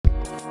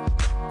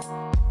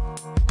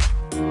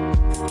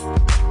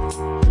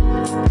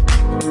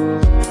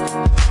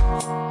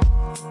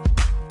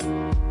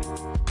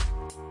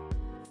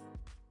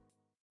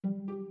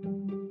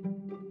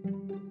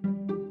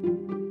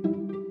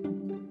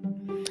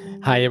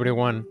Hi,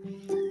 everyone.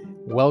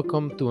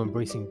 Welcome to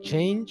Embracing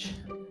Change.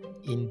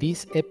 In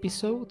this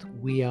episode,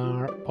 we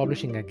are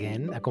publishing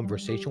again a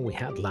conversation we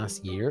had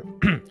last year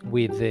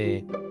with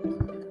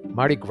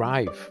Marty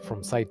Grive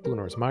from Site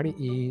Tuners. Marty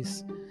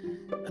is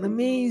an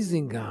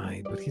amazing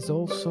guy, but he's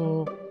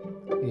also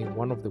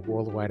one of the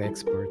worldwide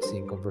experts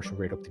in conversion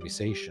rate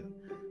optimization.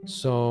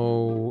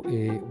 So,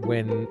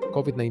 when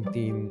COVID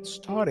 19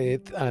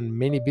 started and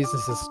many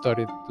businesses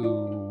started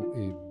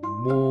to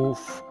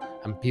move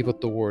and pivot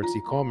towards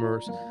e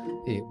commerce,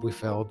 we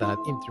felt that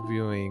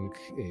interviewing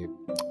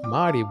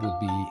Mari would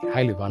be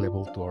highly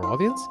valuable to our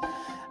audience.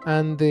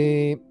 And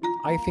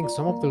I think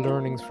some of the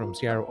learnings from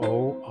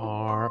CRO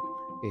are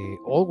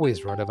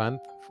always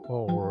relevant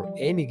for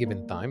any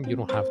given time. You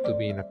don't have to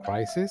be in a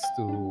crisis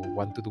to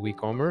want to do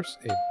e-commerce.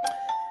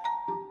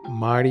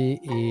 Marty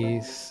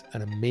is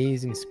an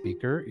amazing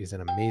speaker, is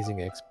an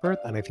amazing expert,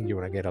 and I think you're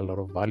going to get a lot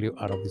of value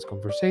out of this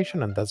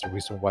conversation, and that's the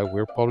reason why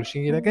we're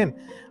publishing it again.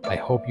 I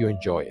hope you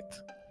enjoy it.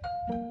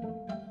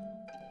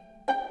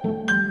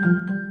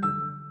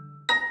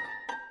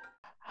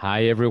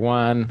 Hi,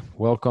 everyone.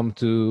 Welcome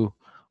to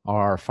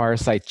our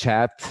fireside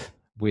chat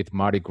with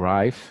Marty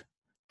Grive,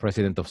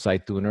 President of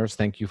Site Tuners.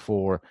 Thank you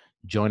for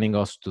joining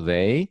us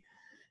today.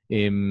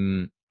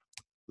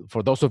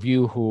 For those of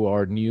you who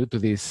are new to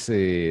these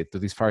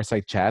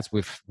fireside chats,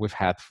 we've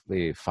had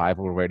 5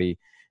 already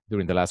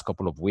during the last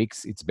couple of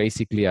weeks. It's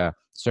basically a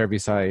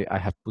service I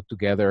have put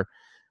together,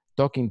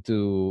 talking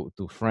to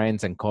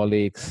friends and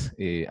colleagues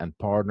and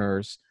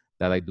partners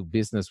that I do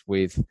business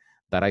with,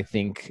 that I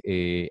think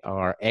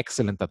are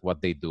excellent at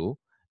what they do,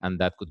 and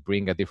that could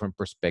bring a different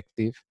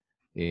perspective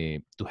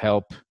to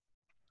help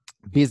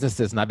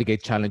businesses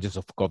navigate challenges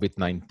of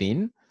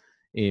COVID-19.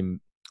 In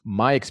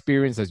my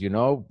experience, as you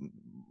know,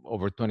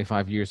 over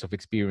 25 years of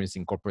experience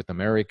in corporate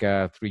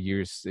America, 3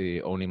 years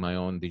owning my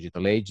own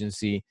digital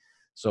agency.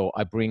 So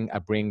I bring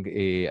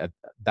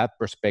that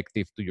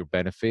perspective to your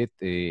benefit,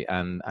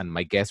 and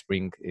my guests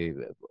bring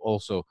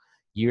also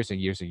years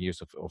and years and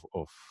years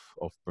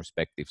of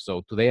perspective.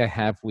 So today I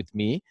have with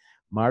me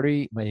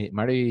Marty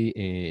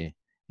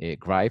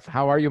Grive.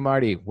 How are you,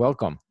 Marty?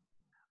 Welcome.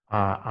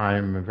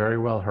 I'm very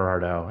well,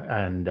 Gerardo.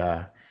 And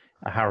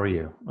how are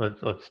you?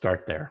 Let's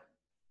start there.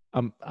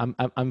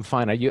 I'm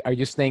fine. Are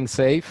you staying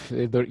safe?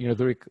 During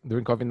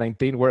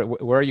COVID-19.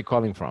 Where are you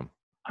calling from?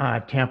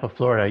 Tampa,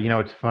 Florida. You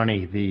know, it's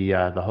funny,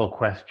 the whole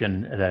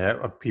question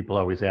that people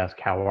always ask,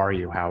 "How are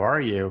you? How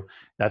are you?"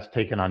 That's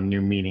taken on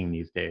new meaning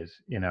these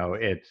days.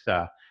 It's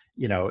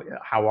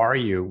 "How are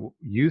you?"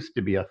 used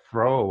to be a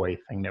throwaway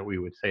thing that we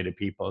would say to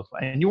people,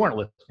 and you weren't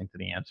listening to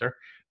the answer.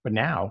 But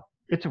now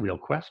it's a real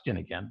question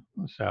again.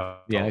 So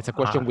yeah, it's a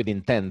question with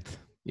intent.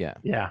 Yeah.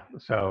 Yeah.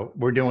 So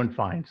we're doing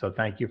fine. So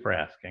thank you for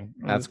asking.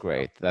 That's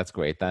great. That's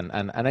great. And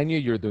I knew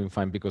you were doing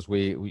fine because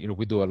we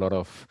do a lot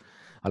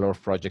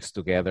of projects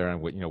together, and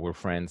we're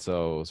friends.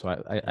 So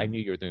I knew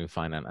you were doing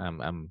fine, and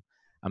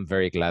I'm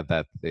very glad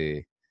that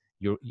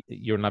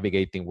you're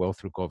navigating well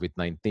through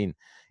COVID-19.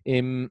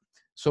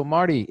 So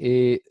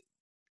Marty,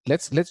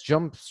 let's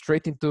jump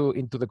straight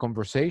into the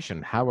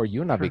conversation. How are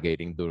you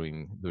navigating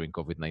during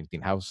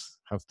COVID-19? How's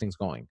things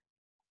going?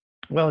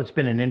 Well, it's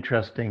been an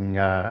interesting,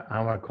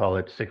 I want to call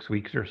it 6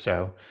 weeks or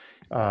so.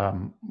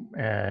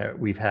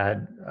 We've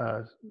had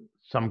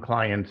some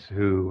clients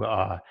who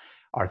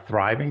are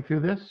thriving through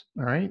this,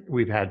 all right?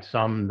 We've had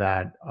some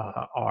that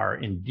are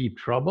in deep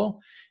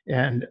trouble,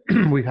 and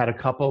we've had a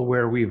couple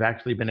where we've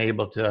actually been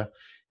able to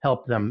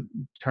help them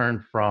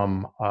turn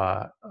from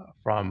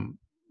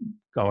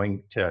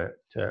going to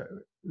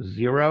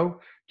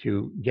zero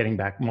to getting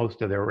back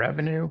most of their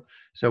revenue.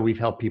 So we've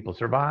helped people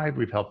survive,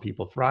 we've helped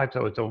people thrive.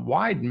 So it's a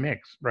wide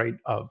mix, right,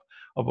 of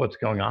what's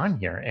going on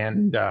here.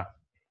 And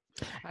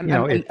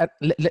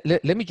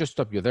let me just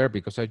stop you there,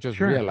 because I just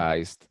Sure.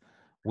 realized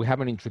we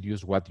haven't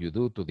introduced what you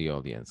do to the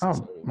audience. Oh,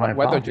 So my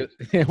why don't you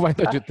apologies. why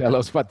don't you tell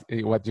us what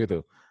you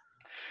do?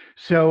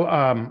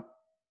 So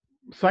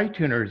Site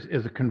Tuners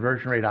is a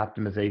conversion rate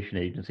optimization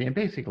agency, and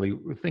basically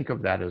think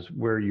of that as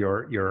where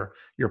your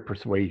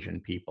persuasion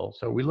people.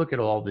 So we look at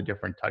all the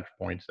different touch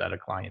points that a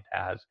client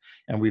has,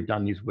 and we've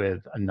done these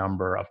with a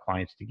number of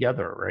clients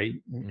together, right?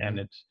 Mm-hmm.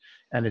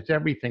 And it's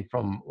everything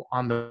from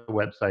on the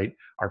website,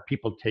 are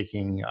people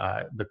taking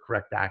the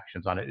correct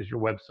actions on it? Is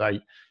your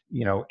website,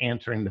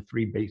 answering the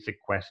 3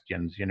 basic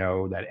questions,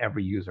 that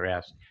every user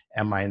asks?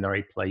 Am I in the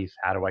right place?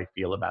 How do I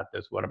feel about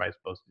this? What am I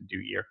supposed to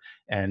do here?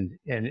 And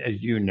as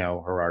you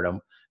know,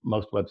 Gerardo,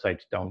 most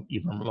websites don't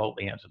even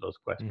remotely answer those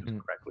questions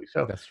correctly.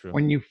 So That's true.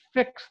 when you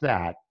fix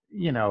that,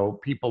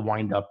 people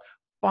wind up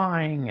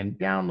buying and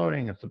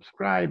downloading and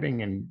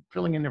subscribing and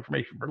filling in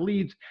information for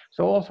leads.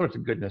 So all sorts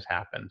of goodness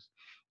happens.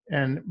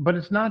 But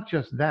it's not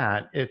just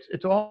that,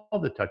 it's all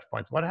the touch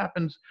points. What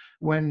happens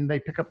when they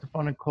pick up the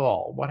phone and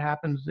call? What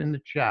happens in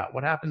the chat?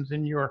 What happens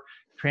in your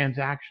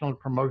transactional and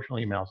promotional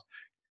emails?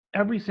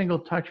 Every single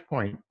touch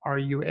point, are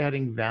you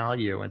adding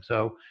value? And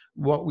so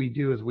what we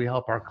do is we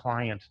help our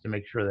clients to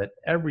make sure that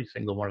every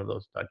single one of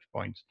those touch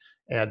points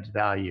adds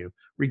value,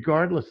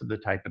 regardless of the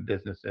type of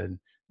business and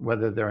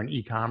whether they're an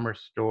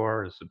e-commerce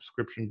store, a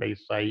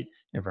subscription-based site,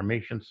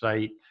 information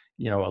site,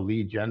 a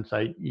lead gen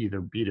site,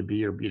 either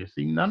B2B or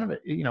B2C. None of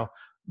it,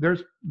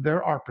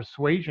 there are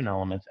persuasion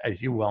elements,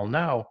 as you well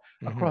know,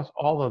 Hmm. across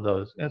all of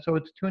those. And so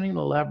it's tuning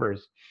the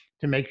levers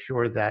to make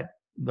sure that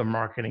the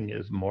marketing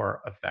is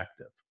more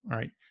effective,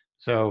 right?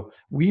 So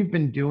we've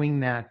been doing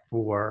that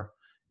for,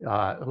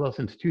 well,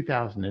 since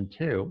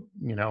 2002,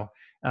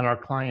 and our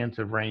clients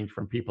have ranged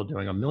from people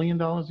doing $1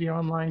 million a year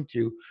online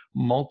to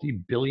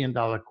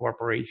multi-billion-dollar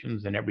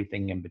corporations and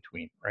everything in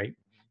between, right?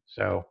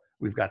 So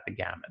we've got the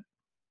gamut.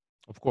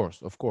 Of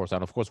course,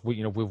 and of course,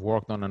 we've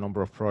worked on a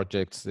number of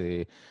projects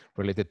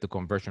related to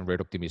conversion rate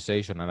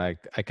optimization, and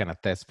I can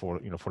attest for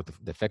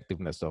the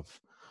effectiveness of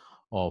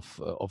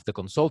the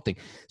consulting.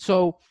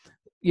 So,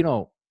 you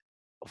know,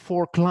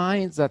 for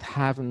clients that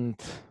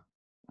haven't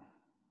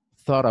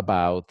thought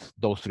about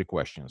those three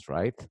questions,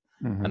 right,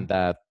 Mm-hmm. and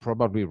that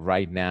probably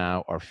right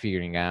now are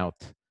figuring out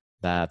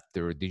that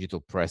their digital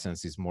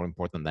presence is more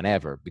important than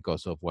ever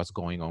because of what's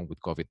going on with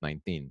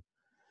COVID-19.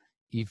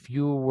 If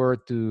you were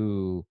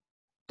to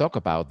talk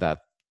about that,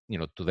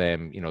 to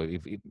them,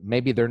 if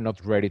maybe they're not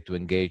ready to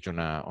engage on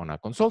a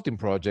consulting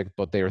project,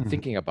 but they're Mm-hmm.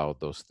 thinking about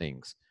those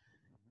things,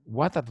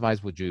 what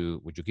advice would you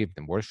give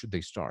them? Where should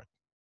they start?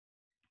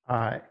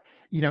 Uh,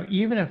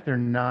 even if they're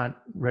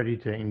not ready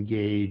to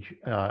engage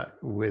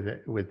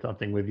with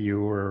something with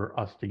you or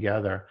us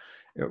together,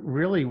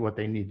 really what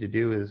they need to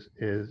do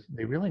is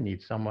they really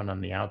need someone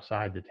on the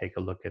outside to take a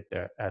look at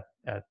their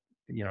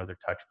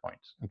touch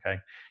points. Okay,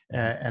 Hmm.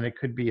 and it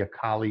could be a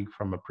colleague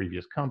from a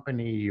previous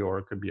company, or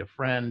it could be a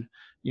friend.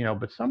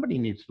 But somebody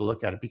needs to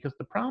look at it, because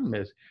the problem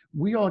is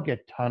we all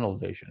get tunnel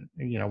vision.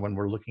 When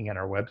we're looking at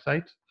our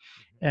websites,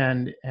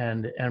 and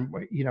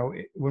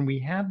when we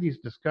have these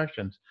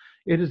discussions,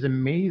 it is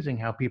amazing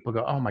how people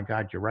go, oh my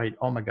god, you're right,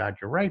 oh my god,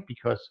 you're right,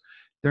 because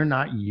they're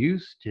not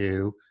used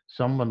to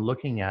someone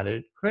looking at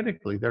it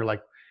critically. They're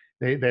like,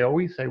 they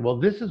always say, well,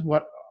 this is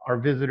what our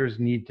visitors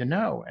need to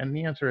know, and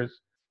the answer is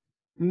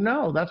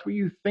no, that's what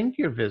you think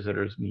your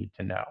visitors need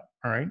to know.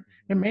 All right,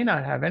 it may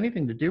not have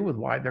anything to do with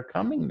why they're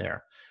coming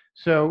there.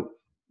 So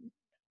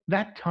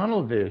that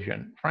tunnel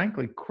vision,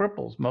 frankly,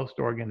 cripples most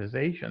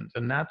organizations,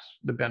 and that's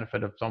the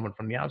benefit of someone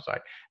from the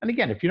outside. And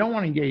again, if you don't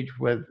want to engage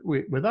with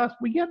us,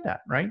 we get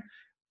that, right?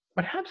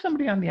 But have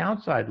somebody on the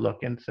outside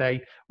look and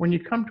say, when you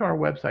come to our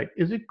website,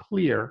 is it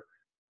clear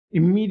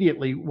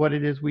immediately what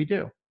it is we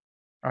do?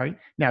 All right.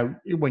 Now,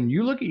 when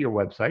you look at your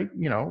website,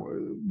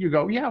 you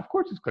go, yeah, of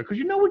course it's clear, because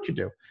you know what you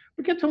do.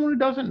 But get someone who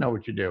doesn't know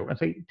what you do and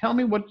say, tell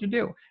me what you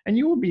do. And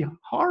you will be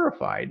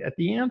horrified at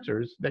the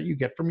answers that you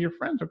get from your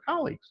friends or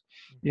colleagues,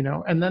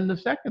 And then the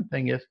second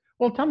thing is,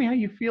 well, tell me how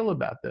you feel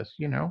about this,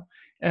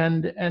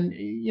 and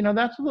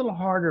that's a little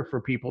harder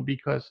for people,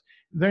 because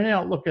they're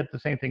not looking at the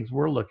same things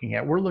we're looking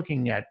at. We're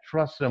looking at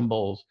trust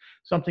symbols,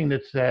 something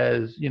that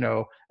says,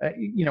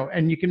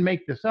 and you can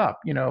make this up,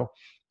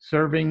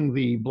 serving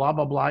the blah,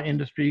 blah, blah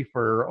industry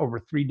for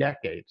over 3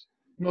 decades.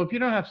 Well, if you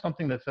don't have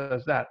something that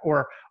says that,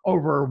 or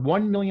over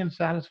 1 million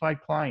satisfied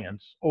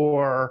clients,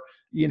 or,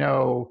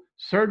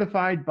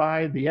 certified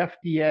by the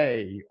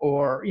FDA,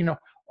 or,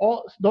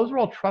 all those are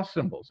all trust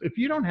symbols. If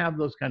you don't have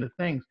those kind of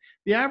things,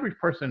 the average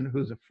person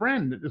who's a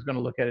friend is going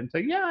to look at it and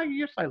say, yeah,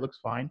 your site looks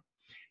fine.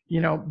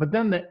 But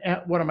then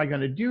the what am I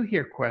going to do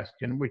here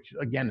question, which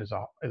again is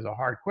a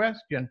hard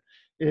question,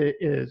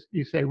 is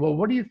you say, well,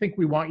 what do you think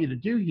we want you to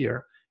do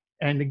here?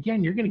 And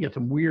again, you're going to get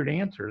some weird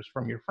answers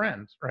from your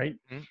friends, right?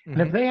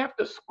 And if Hmm. they have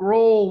to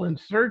scroll and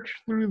search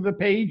through the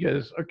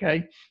pages,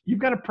 okay, you've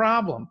got a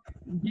problem.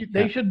 They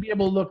Yeah, should be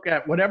able to look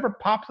at whatever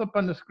pops up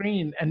on the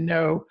screen and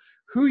know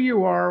who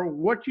you are,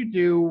 what you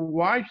do,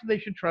 why they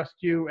should trust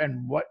you,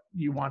 and what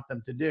you want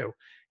them to do.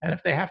 And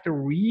if they have to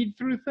read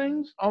through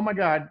things, oh my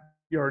God,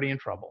 you're already in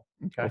trouble.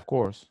 Okay. of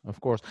course,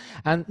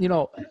 and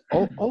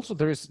also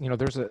there's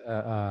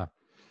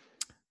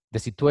the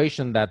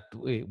situation that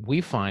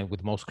we find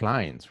with most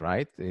clients,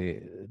 right?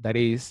 That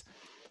is,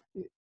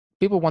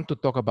 people want to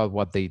talk about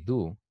what they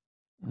do,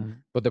 Mhm.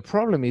 but the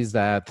problem is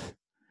that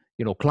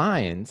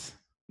clients,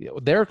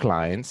 their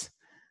clients,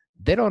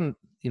 they don't,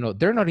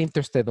 they're not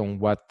interested on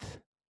what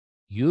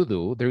you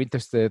do. They're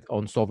interested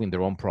on solving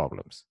their own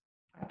problems,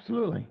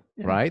 Absolutely.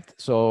 Yeah. right?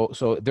 So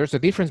there's a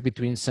difference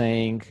between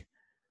saying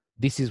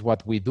this is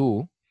what we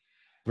do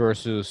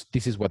versus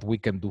this is what we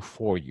can do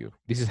for you.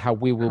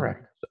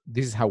 Correct.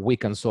 This is how we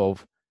can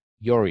solve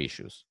your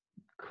issues,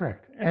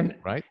 Correct. And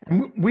right?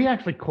 we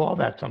actually call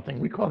that something.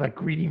 We call that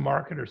greedy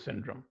marketer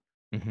syndrome.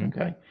 Hmm.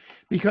 Okay.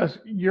 Because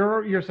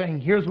you're saying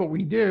here's what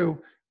we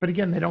do, but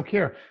again, they don't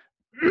care.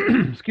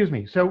 Excuse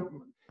me.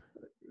 So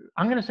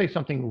I'm going to say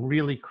something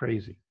really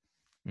crazy.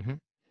 Hmm.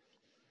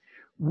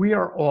 We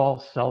are all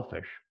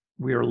selfish.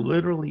 We are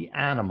literally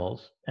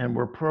animals, and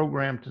we're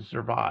programmed to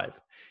survive.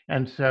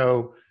 And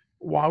so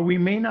while we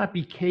may not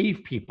be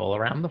cave people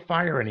around the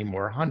fire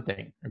anymore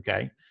hunting,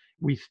 okay,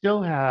 we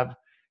still have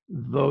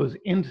those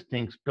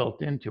instincts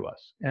built into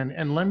us.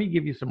 And let me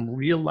give you some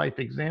real life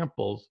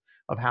examples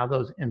of how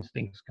those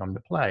instincts come to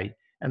play.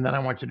 And then I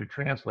want you to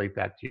translate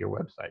that to your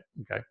website.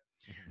 Okay.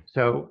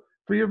 So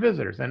for your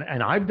visitors. And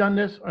I've done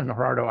this, and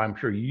Gerardo, I'm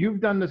sure you've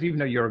done this, even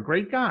though you're a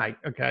great guy.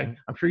 Okay, Mhm.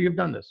 I'm sure you've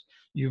done this.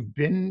 You've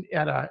been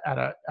at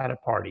a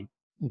party,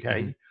 Mhm.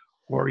 okay,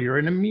 or you're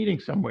in a meeting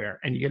somewhere,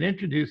 and you get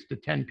introduced to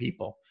 10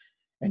 people,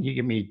 and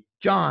you meet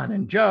John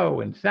and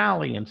Joe and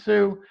Sally and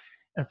Sue,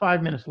 and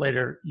 5 minutes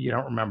later, you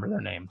don't remember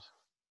their names.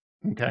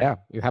 Okay, Yeah,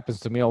 it happens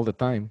to me all the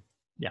time.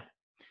 yeah,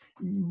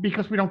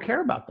 because we don't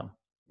care about them.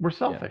 We're Yeah.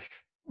 selfish.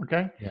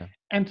 Okay. Yeah.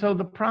 And so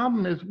the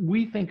problem is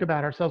we think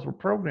about ourselves, we're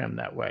programmed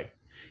that way.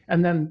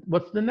 And then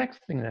what's the next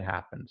thing that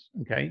happens?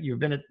 Okay. You've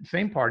been at the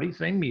same party,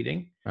 same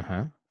meeting,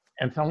 Uh-huh.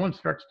 and someone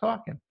starts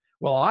talking.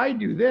 Well, I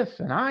do this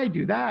and I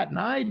do that and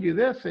I do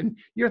this. And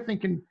you're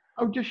thinking,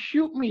 oh, just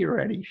shoot me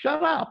already.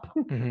 Shut up.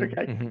 Mhm.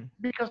 Okay. Mhm.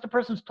 Because the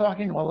person's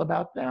talking all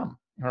about them.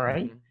 All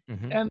right. Mhm.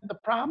 Mhm. And the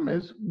problem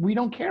is we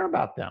don't care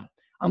about them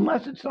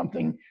unless it's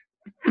something,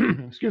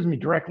 excuse me,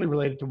 directly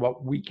related to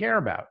what we care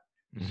about.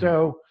 Mhm.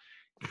 So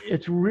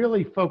it's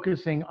really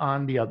focusing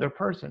on the other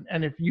person.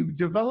 And if you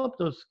develop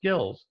those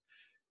skills,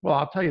 well,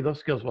 I'll tell you, those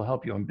skills will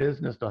help you in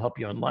business, they'll help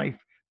you in life,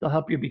 they'll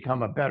help you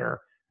become a better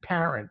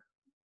parent,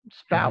 Mhm.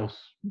 spouse,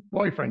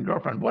 boyfriend,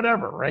 girlfriend,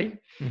 whatever, right?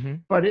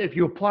 Mhm. But if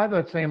you apply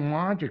that same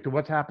logic to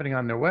what's happening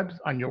on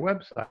on your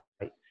website,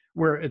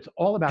 where it's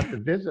all about the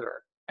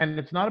visitor and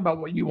it's not about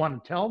what you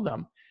want to tell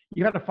them,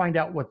 you got to find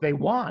out what they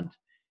want.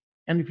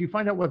 And if you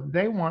find out what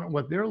they want,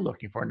 what they're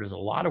looking for, and there's a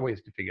lot of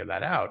ways to figure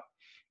that out,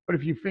 but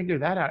if you figure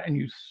that out and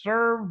you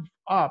serve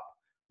up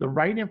the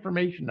right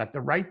information at the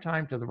right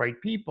time to the right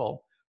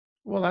people,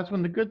 well, that's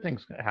when the good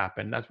things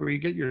happen. That's where you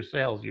get your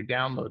sales, your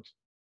downloads,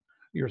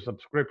 your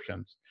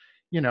subscriptions,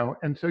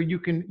 and so you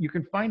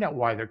can find out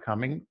why they're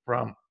coming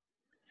from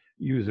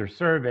user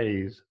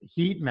surveys,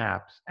 heat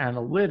maps,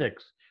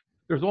 analytics.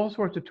 There's all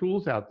sorts of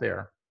tools out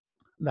there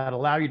that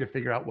allow you to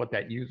figure out what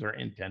that user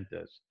intent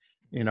is.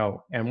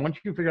 And once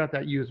you figure out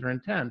that user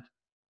intent,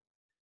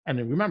 and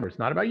then remember, it's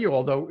not about you,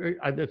 although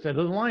I said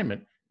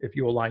alignment. If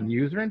you align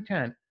user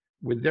intent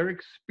with their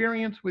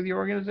experience with your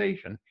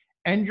organization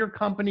and your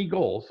company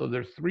goals, so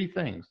there's three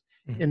things.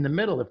 Mhm. In the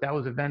middle, if that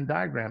was a Venn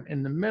diagram,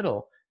 in the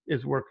middle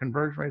is where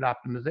conversion rate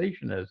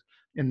optimization is.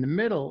 In the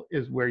middle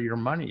is where your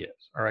money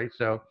is. All right.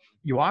 So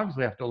you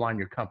obviously have to align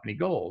your company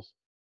goals,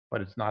 but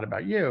it's not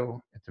about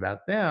you, it's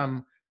about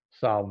them.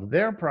 Solve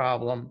their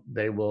problem,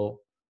 they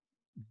will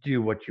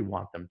do what you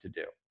want them to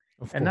do.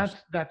 Of And course.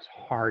 that's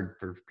hard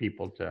for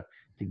people to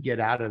get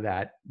out of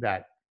that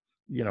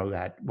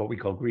what we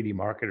call greedy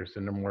marketer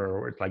syndrome,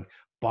 where it's like,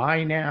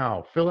 buy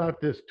now, fill out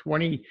this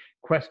 20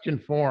 question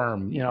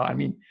form. I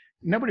mean,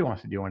 nobody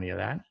wants to do any of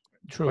that,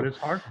 but True. it's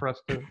hard for us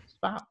to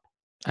stop.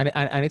 And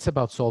it's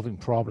about solving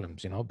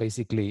problems,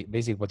 basically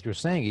what you're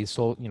saying is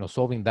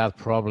solving that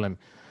problem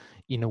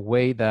in a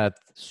way that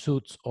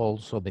suits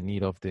also the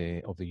need of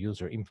the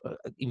user.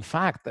 In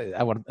fact,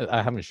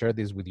 I haven't shared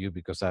this with you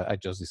because I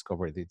just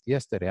discovered it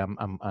yesterday.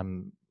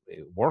 I'm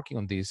working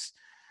on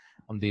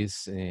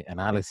this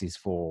analysis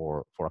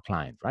for a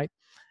client, right?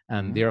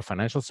 And Mm-hmm. they're a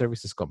financial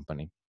services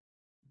company,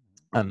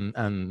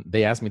 and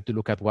they asked me to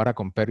look at what a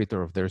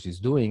competitor of theirs is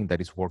doing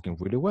that is working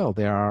really well.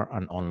 They are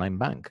an online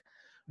bank,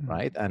 Mm-hmm.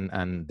 right?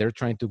 And they're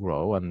trying to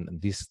grow,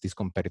 and this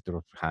competitor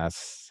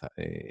has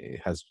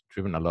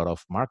driven a lot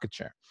of market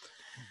share.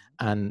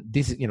 And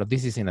this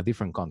is in a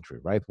different country,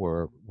 right?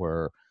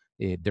 Where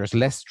there's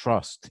less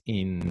trust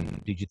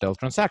in digital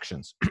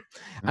transactions.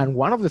 And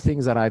one of the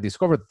things that I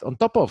discovered, on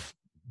top of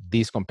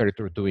this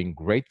competitor doing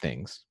great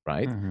things,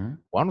 right? Mm-hmm.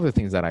 One of the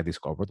things that I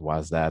discovered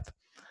was that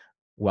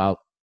while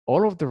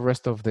all of the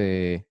rest of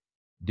the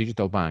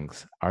digital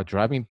banks are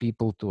driving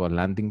people to a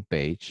landing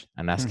page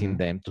and asking Mm-hmm.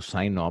 them to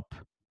sign up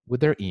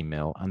with their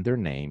email and their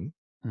name,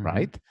 Mm-hmm.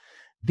 right?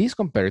 These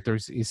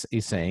competitors is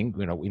saying,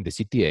 in the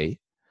CTA,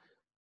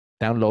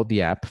 download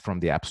the app from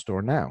the App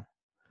Store now.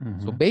 So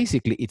Mm-hmm.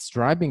 basically, it's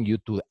driving you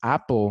to the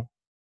Apple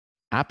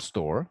App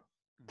Store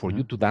for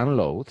you Mm-hmm. to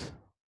download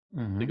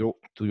Mm-hmm.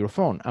 to your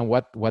phone. And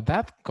what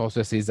that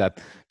causes is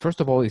that,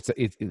 first of all,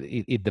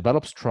 it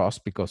develops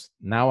trust, because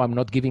now I'm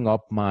not giving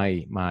up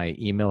my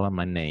email and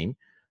my name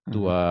to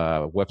Mm-hmm.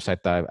 a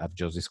website that I've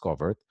just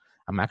discovered.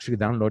 I'm actually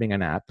downloading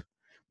an app.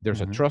 There's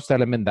a Mm-hmm. trust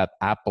element that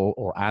Apple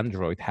or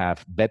Android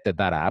have vetted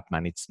that app,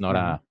 and it's not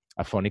Mm-hmm.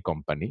 a funny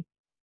company,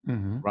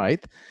 Mm-hmm.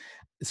 right?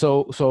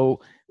 So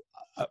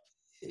uh,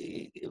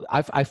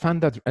 I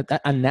found that,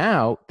 and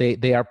now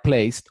they are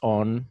placed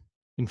on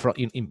in front.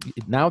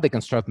 Now they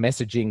can start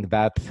messaging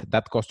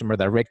that customer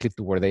directly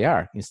to where they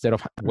are, instead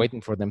of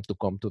waiting for them to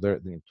come to their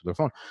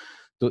phone,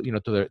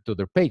 to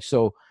their page.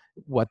 So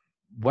what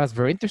was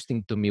very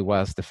interesting to me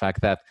was the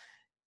fact that,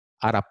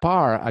 at a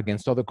par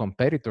against other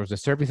competitors, the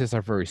services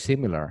are very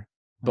similar,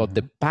 but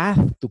the Mm-hmm.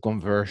 path to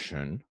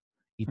conversion,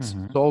 it's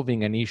Mm-hmm.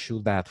 solving an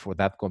issue that for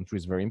that country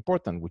is very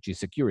important, which is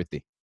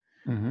security.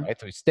 Mm-hmm. Right,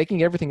 so it's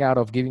taking everything out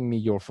of giving me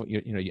your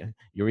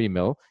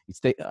email.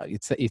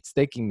 It's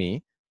taking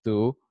me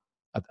to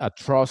a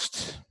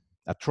trust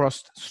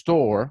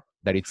store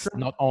that it's Sure.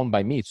 not owned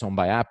by me; it's owned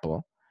by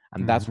Apple,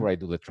 and that's Mm-hmm. where I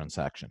do the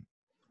transaction.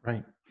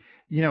 Right.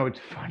 It's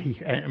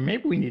funny, and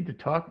maybe we need to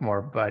talk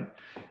more, but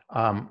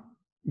um,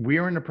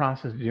 we're in the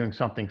process of doing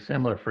something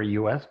similar for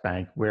US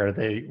Bank,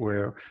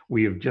 where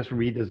we have just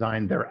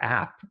redesigned their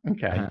app,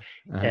 okay, Uh-huh.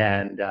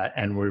 Uh-huh.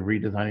 and we're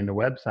redesigning the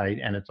website,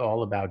 and it's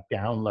all about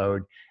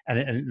download.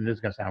 And this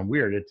is going to sound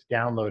weird. It's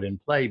download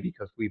and play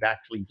because we've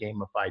actually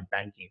gamified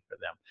banking for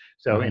them.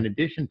 So Uh-huh. in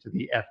addition to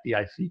the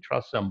FDIC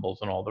trust symbols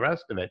and all the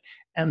rest of it,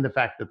 and the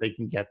fact that they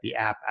can get the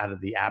app out of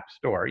the App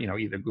Store,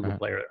 either Google Uh-huh.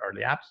 Play or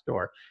the App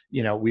Store,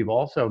 we've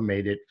also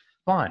made it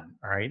fun,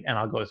 all right? And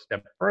I'll go a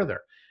step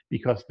further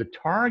because the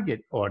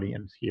target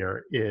audience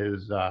here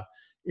is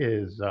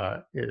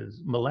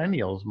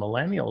millennials.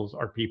 Millennials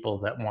are people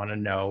that want to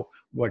know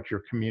what your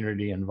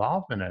community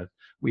involvement is.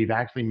 We've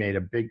actually made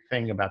a big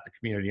thing about the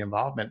community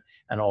involvement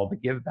and all the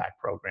give back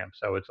programs.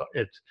 So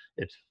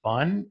it's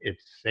fun,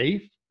 it's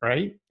safe,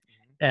 right?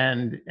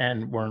 And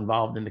we're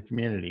involved in the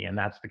community, and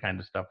that's the kind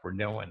of stuff we're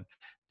doing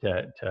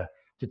to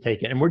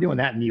take it. And we're doing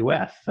that in the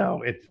U.S.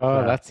 So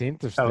Oh, that's so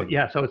interesting.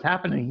 yeah, so it's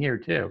happening here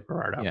too,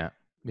 Gerardo. Yeah,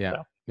 yeah,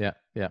 So. yeah,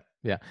 yeah,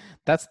 yeah.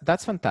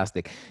 That's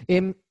fantastic.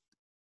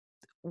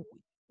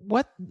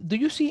 What do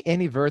you see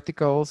any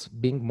verticals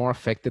being more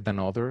affected than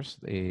others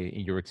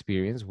in your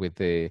experience with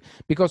the?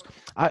 Because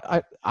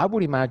I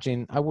would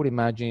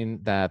imagine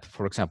that,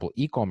 for example,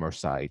 e-commerce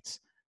sites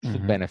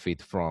should Mhm.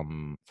 benefit uh,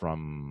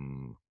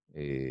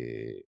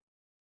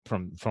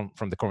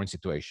 from the current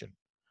situation.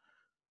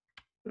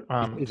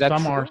 Is that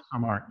Some are, true?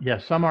 some aren't.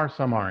 Yes, some are,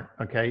 some aren't.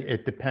 Okay,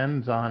 it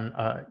depends on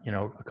a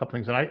couple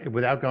things. And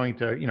without going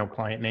to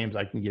client names,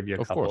 I can give you a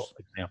Of couple course.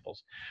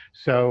 examples.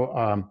 So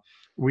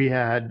we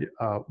had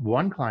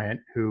one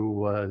client who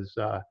was,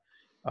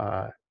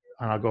 and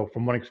I'll go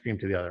from one extreme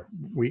to the other.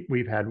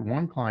 We've had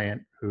one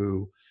client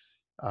who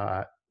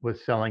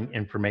was selling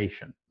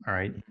information. All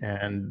right,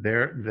 and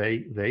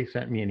they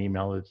sent me an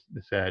email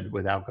that said,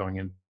 without going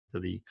into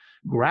the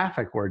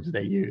graphic words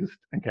they used,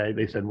 okay,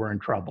 they said we're in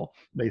trouble.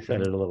 They said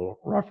Mhm, it a little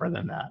rougher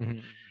than that,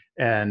 mhm,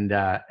 and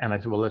I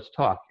said, well, let's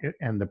talk.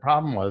 And the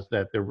problem was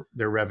that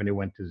their revenue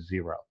went to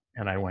zero,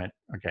 and I went,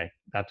 okay,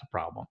 that's a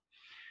problem.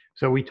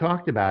 So we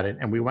talked about it,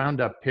 and we wound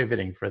up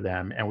pivoting for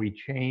them, and we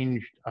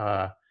changed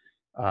uh,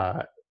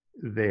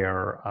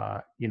 their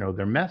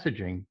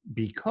messaging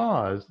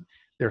because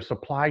their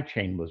supply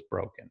chain was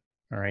broken.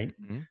 All right.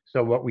 mhm.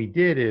 So what we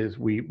did is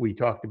we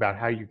talked about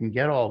how you can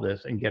get all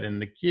this and get in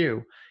the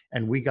queue,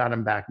 and we got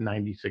them back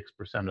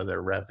 96% of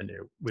their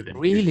revenue within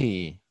 2 years.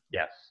 Really?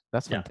 Yes.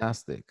 That's Yeah.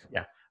 fantastic.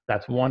 Yeah.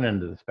 That's one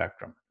end of the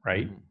spectrum,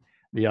 right? Mhm,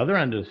 The other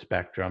end of the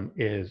spectrum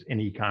is an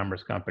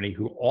e-commerce company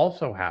who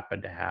also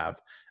happened to have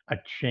a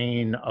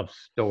chain of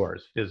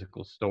stores,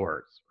 physical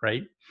stores,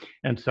 right?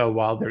 And so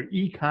while their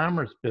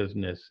e-commerce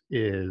business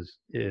is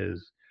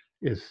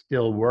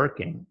still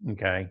working,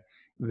 okay,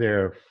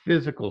 their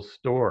physical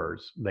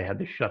stores, they had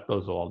to shut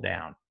those all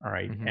down, all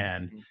right? mhm,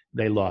 And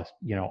they lost,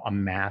 a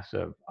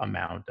massive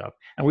amount of,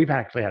 and we've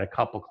actually had a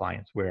couple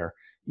clients where,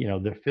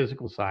 the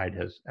physical side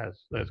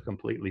has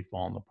completely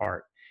fallen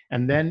apart.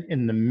 And then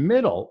in the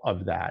middle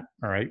of that,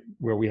 all right,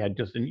 where we had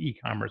just an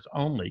e-commerce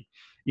only,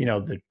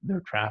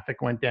 their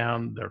traffic went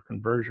down, their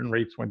conversion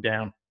rates went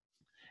down,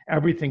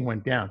 everything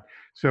went down.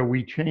 So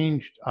we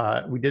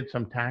did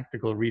some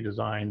tactical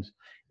redesigns,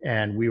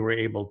 and we were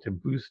able to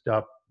boost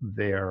up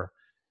their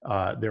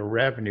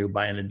revenue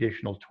by an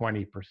additional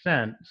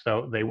 20%.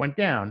 So they went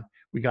down.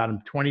 We got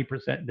them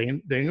 20%. They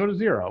didn't go to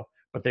zero,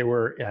 but they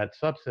were at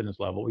subsistence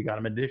level. We got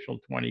them additional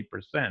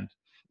 20%.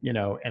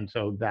 And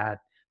so that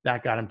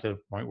got them to the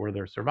point where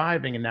they're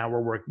surviving. And now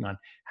we're working on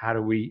how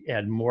do we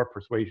add more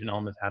persuasion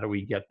elements? How do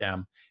we get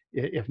them,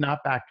 if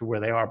not back to where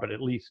they are, but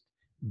at least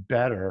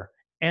better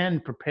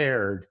and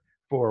prepared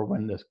for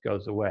when this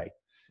goes away.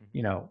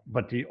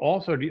 But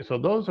so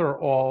those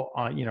are all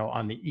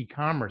on the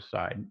e-commerce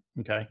side.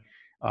 Okay.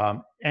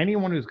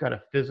 Anyone who's got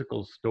a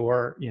physical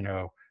store,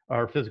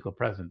 or physical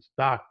presence,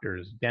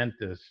 doctors,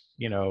 dentists,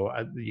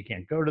 you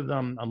can't go to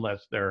them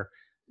unless they're,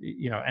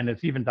 and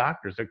it's even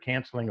doctors, they're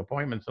canceling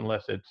appointments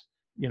unless it's,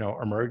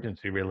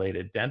 emergency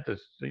related.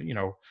 Dentists,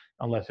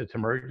 unless it's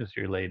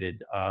emergency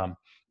related.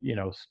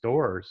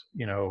 Stores,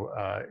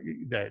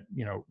 that,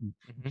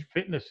 mhm,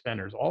 fitness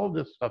centers, all of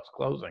this stuff's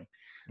closing.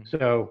 mhm,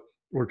 So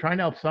we're trying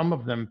to help some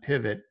of them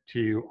pivot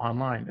to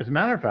online. As a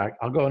matter of fact,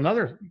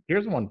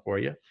 here's one for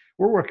you.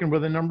 We're working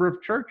with a number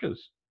of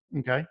churches.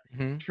 Okay.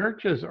 mhm.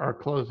 Churches are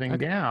closing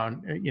Okay.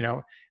 down,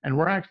 and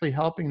we're actually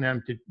helping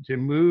them to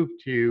move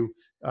to,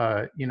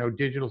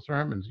 digital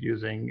sermons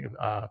using,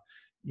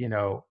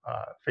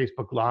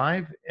 Facebook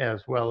Live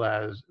as well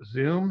as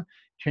Zoom,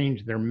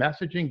 change their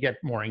messaging, get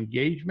more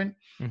engagement.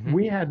 Mhm,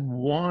 We had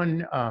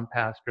one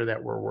pastor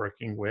that we're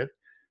working with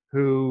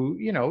who,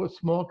 a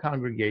small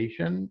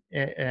congregation,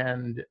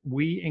 and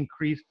we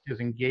increased his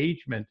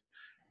engagement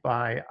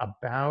by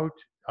about,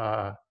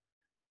 uh,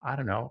 I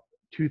don't know,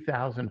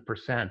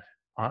 2,000%.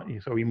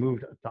 So he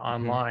moved to mhm,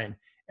 online,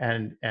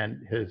 and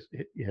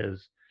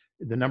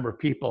the number of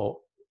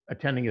people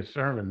attending his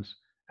sermons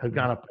has mhm.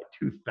 gone up by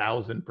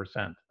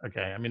 2,000%.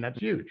 Okay, I mean that's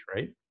huge,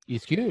 right?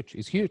 It's huge.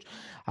 It's huge.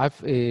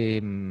 I've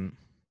um,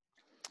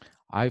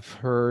 I've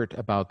heard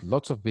about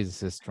lots of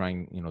businesses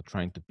trying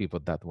to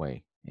pivot that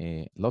way.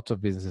 Lots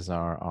of businesses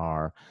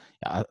are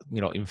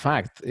in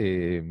fact, uh,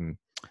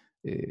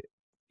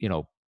 you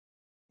know,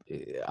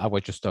 I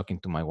was just talking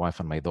to my wife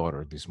and my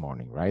daughter this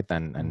morning, right?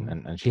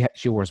 And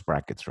she wears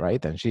brackets,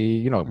 right? And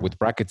she, with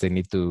brackets, they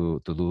need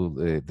to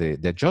do the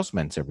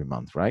adjustments every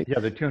month, right? Yeah,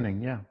 the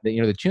tuning. Yeah.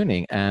 The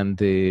tuning. And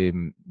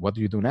what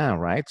do you do now,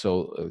 right?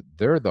 So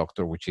their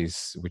doctor, which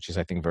is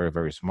I think very,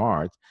 very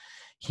smart,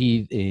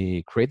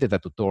 he created a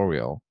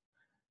tutorial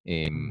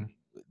um,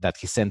 that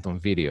he sent on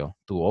video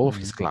to all of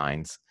his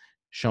clients,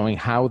 showing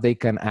how they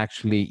can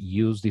actually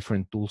use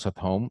different tools at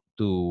home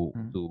to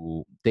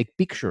take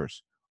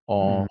pictures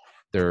of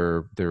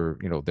their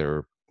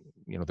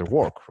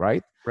work,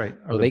 right? Right.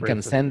 Or So the they can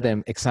braces. send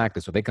them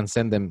exactly. So they can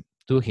send them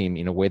to him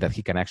in a way that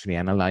he can actually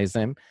analyze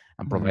them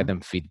and provide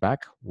them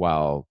feedback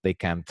while they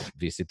can't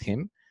visit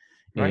him.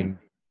 Right.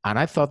 And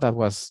I thought that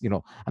was,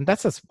 and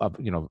that's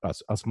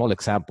a small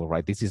example,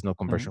 right? This is not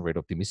conversion rate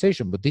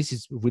optimization, but this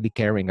is really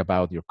caring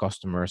about your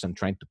customers and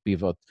trying to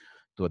pivot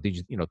to a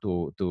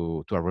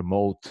to a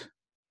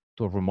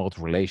remote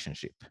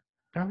relationship,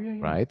 Oh, yeah,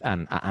 yeah. right?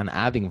 And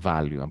adding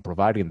value and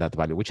providing that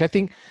value, which I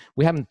think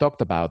we haven't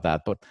talked about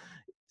that, but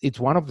it's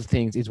one of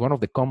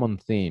the common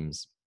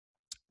themes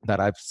that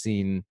I've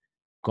seen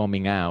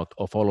coming out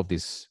of all of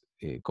these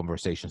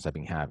conversations I've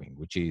been having,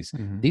 which is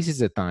this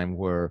is a time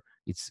where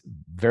it's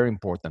very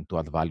important to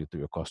add value to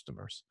your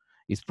customers.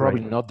 It's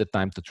probably Right. not the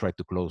time to try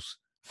to close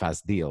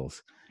fast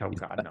deals. Oh,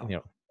 God,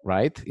 no.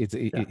 Right?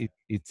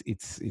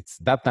 It's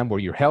that time where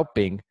you're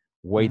helping,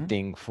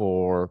 waiting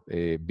for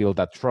build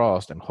that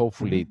trust, and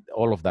hopefully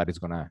all of that is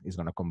gonna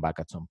come back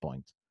at some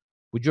point.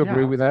 Would you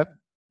agree Yeah. with that?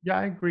 Yeah,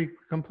 I agree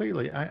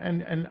completely.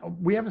 And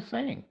we have a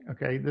saying,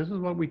 okay? This is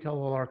what we tell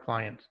all our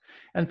clients.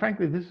 And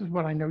frankly, this is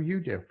what I know you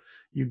do.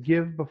 You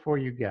give before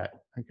you get,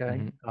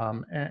 okay?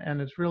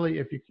 And it's really,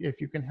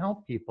 if you can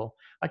help people,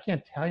 I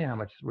can't tell you how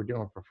much we're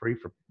doing for free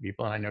for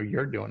people, and I know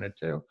you're doing it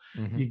too.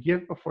 You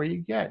give before you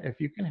get. If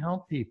you can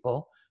help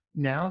people,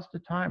 now's the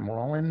time. We're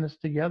all in this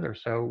together.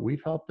 So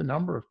we've helped a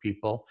number of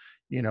people,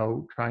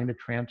 trying to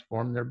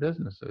transform their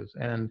businesses.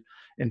 And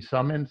in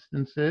some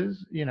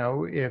instances,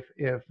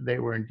 if they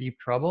were in deep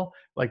trouble,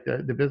 like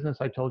the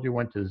business I told you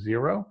went to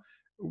zero,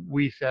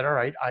 we said, all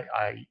right,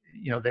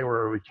 they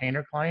were a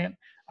retainer client.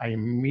 I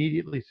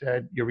immediately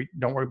said,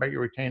 don't worry about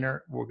your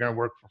retainer. We're going to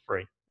work for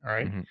free. All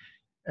right.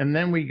 And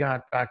then we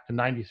got back to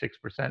 96%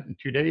 in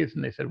 2 days,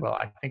 and they said, well,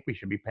 I think we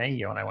should be paying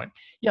you. And I went,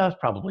 yeah, that's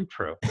probably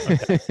true.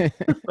 Okay.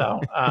 So,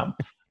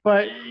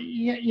 but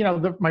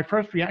my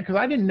first reaction, because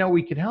I didn't know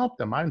we could help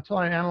them until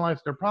I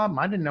analyzed their problem.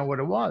 I didn't know what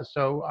it was.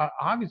 So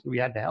obviously we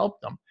had to help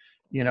them,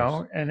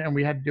 and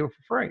we had to do it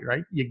for free,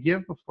 right? You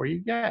give before you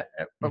get.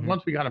 But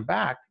once we got them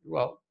back,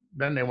 well,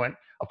 then they went,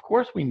 of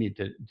course we need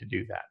to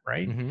do that,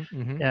 right? And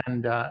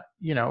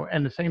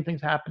and the same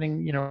thing's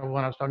happening,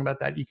 when I was talking about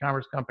that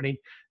e-commerce company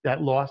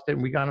that lost it,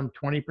 and we got them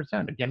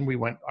 20%. Again, we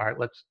went, all right,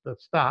 let's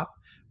stop.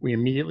 We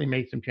immediately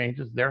made some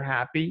changes. They're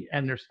happy,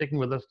 and they're sticking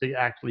with us to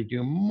actually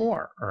do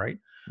more. All right.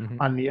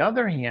 On the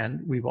other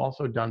hand, we've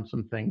also done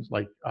some things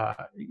like, I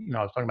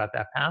was talking about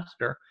that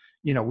pastor.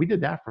 We did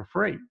that for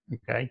free.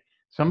 Okay.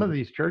 Some of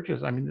these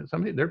churches, I mean,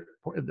 they're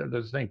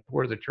saying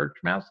poor as a church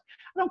mouse.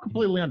 I don't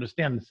completely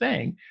understand the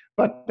saying,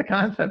 but the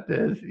concept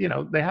is,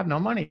 they have no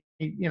money,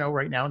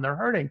 right now, and they're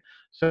hurting.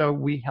 So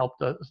we've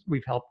helped,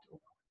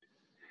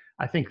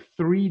 I think,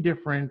 3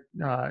 different,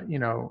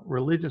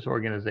 religious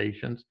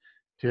organizations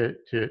to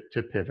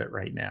pivot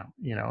right now,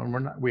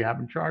 and we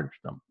haven't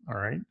charged them. All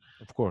right.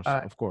 Of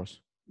course.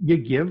 You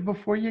give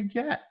before you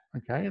get.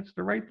 Okay, it's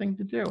the right thing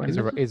to do. And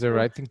it's the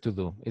right thing to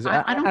do.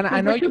 I don't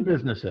care what your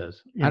business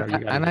is.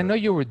 I know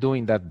you were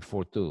doing that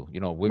before too.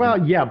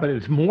 Well, yeah, but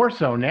it's more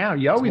so now.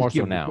 You always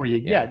give now. before you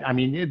get. I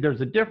mean,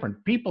 there's a difference.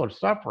 People are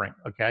suffering.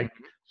 Okay,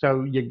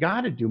 so you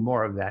got to do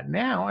more of that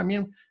now. I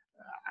mean,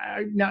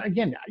 now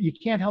again, you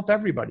can't help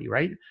everybody,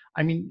 right?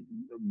 I mean,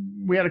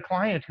 we had a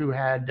client who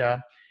had,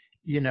 an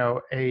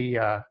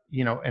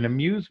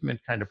amusement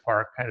kind of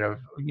park, kind of,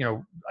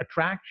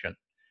 attraction.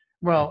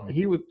 Well,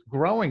 he was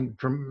growing,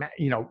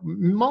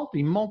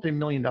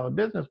 multi-million dollar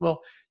business. Well,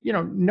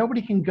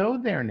 nobody can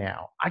go there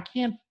now. I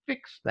can't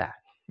fix that.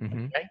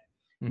 Okay.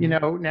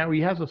 Now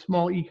he has a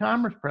small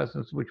e-commerce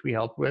presence, which we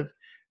helped with,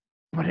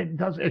 but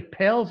it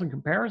pales in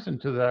comparison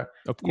to the,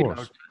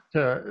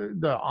 to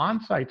the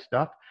on-site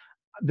stuff.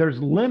 There's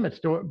limits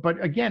to it,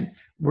 but again,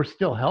 we're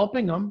still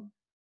helping him,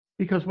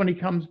 because when he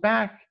comes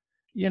back,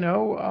 and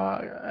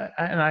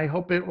I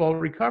hope it all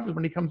recovers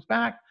when he comes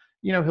back,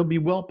 he'll be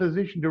well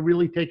positioned to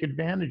really take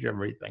advantage of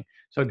everything.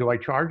 So do I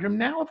charge him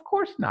now? Of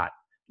course not.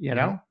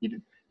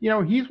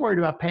 He's worried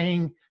about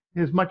paying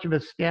as much of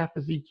his staff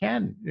as he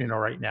can,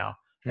 right now.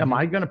 Am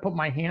I going to put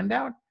my hand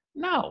out?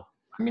 No.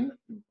 I mean,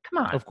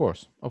 come on. Of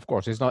course,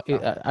 it's not. So,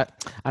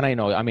 And I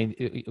know. I mean,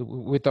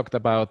 we talked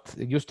about.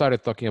 You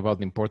started talking about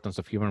the importance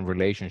of human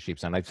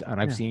relationships, and I've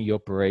yeah, seen you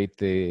operate,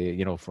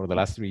 for the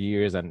last 3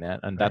 years, and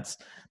right.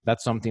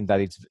 that's something that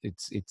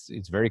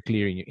it's very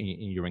clear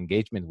in your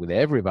engagement with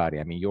everybody.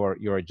 I mean,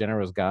 you're a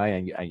generous guy,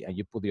 and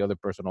you put the other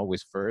person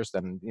always first,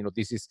 and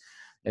this is.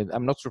 And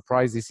I'm not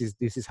surprised. This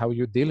is how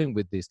you're dealing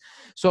with this.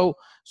 So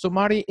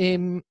Marty,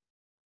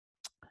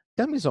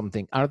 tell me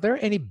something. Are there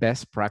any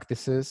best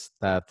practices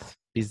that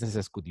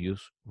businesses could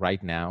use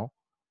right now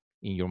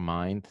in your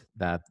mind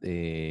that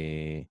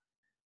to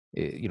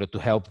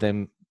help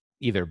them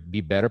either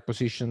be better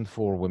positioned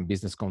for when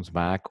business comes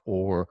back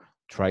or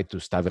try to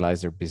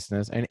stabilize their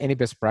business? And any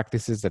best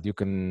practices that you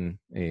can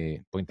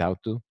point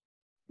out to?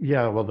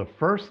 Yeah, well, the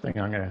first thing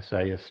I'm going to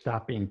say is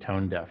stop being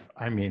tone deaf.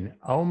 I mean,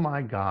 oh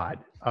my God,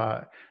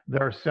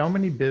 there are so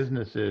many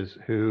businesses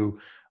who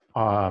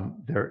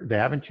they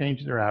haven't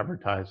changed their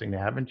advertising, they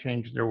haven't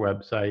changed their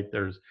website.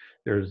 There's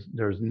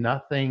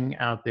nothing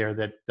out there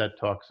that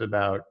talks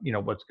about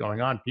what's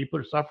going on. People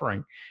are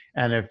suffering,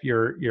 and if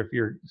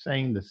you're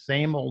saying the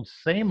same old,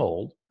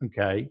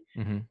 okay,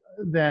 Mm-hmm.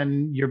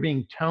 then you're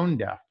being tone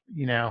deaf.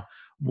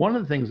 One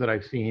of the things that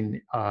I've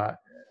seen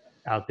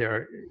out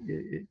there,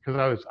 because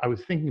I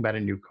was thinking about a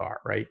new car,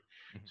 right?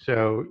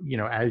 So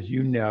as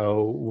you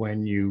know,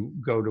 when you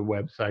go to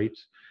websites,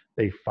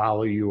 they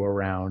follow you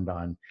around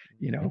on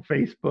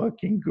Facebook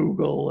and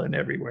Google and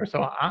everywhere.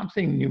 So I'm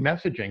seeing new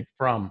messaging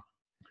from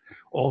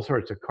all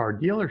sorts of car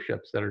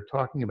dealerships that are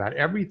talking about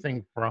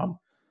everything from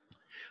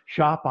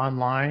shop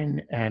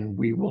online and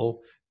we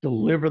will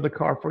deliver the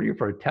car for you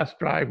for a test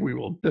drive. We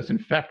will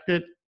disinfect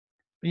it.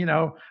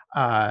 You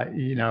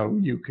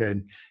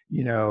could,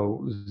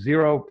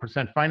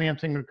 0%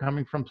 financing are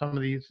coming from some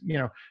of these,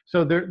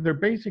 so they're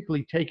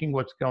basically taking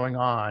what's going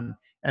on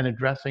and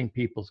addressing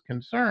people's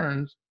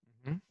concerns,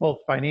 Mm-hmm. both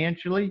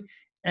financially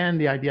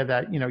and the idea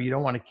that, you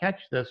don't want to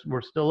catch this.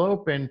 We're still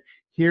open.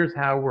 Here's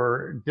how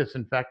we're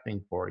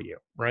disinfecting for you.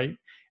 Right.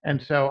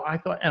 And so I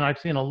thought, and I've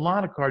seen a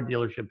lot of car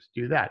dealerships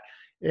do that.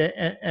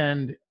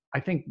 And I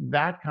think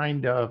that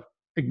kind of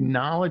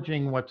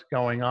acknowledging what's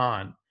going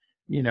on,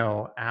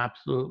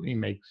 absolutely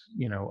makes,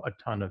 a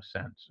ton of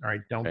sense. All right.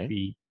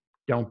 Okay.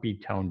 Don't be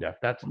tone deaf.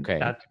 That's Okay.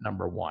 that's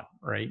number one,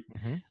 right?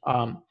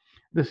 Mm-hmm.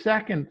 The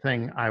second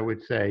thing I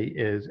would say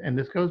is, and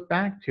this goes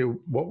back to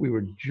what we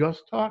were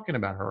just talking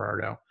about,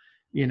 Gerardo,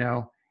 you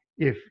know,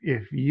 if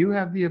you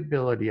have the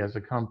ability as a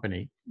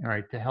company, all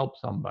right, to help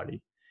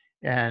somebody,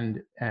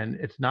 and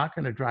it's not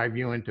going to drive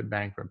you into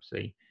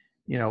bankruptcy,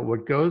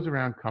 what goes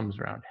around comes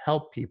around.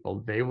 Help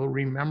people; they will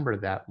remember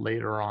that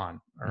later on.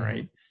 All Mm-hmm.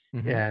 right,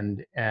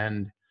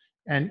 Mm-hmm.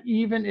 and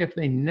even if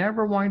they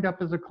never wind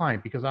up as a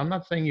client, because I'm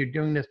not saying you're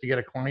doing this to get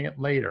a client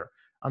later.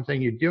 I'm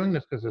saying you're doing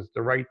this because it's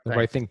the right The thing.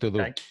 right thing to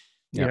do. Okay.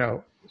 Yeah.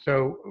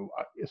 So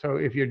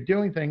if you're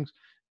doing things,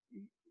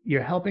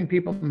 you're helping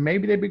people.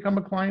 Maybe they become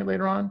a client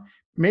later on.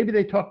 Maybe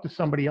they talk to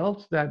somebody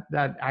else that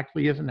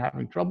actually isn't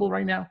having trouble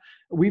right now.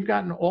 We've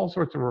gotten all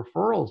sorts of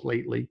referrals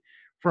lately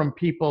from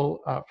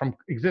people, from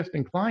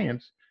existing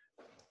clients,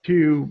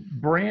 to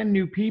brand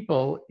new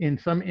people in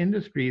some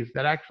industries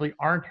that actually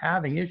aren't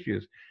having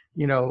issues.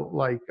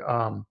 Like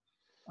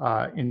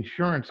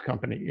insurance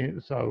company.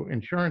 So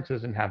insurance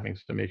isn't having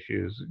some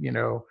issues.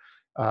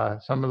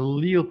 Some of the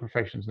legal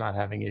professions not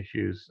having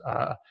issues.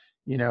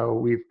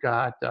 We've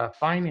got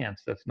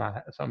finance that's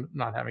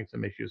not having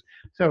some issues.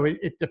 So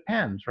it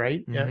depends,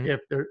 right? Mm-hmm.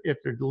 If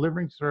they're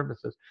delivering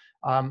services.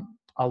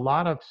 A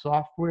lot of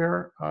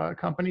software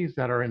companies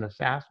that are in a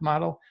SaaS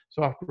model,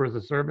 software as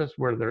a service,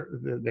 where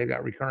they've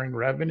got recurring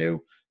revenue,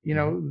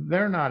 Mm-hmm.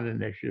 they're not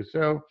an issue.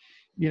 So,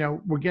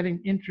 we're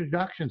getting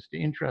introductions to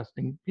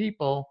interesting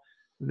people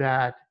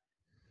that,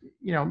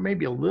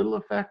 maybe a little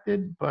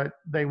affected, but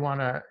they want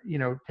to,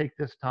 take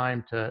this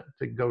time to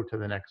go to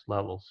the next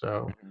level.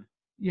 So, Mm-hmm.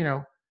 you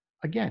know,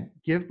 again,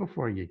 give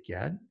before you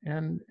get,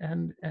 and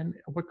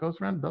what goes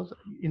around does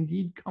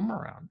indeed come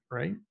around,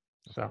 right?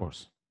 Of So,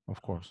 course.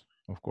 Of course.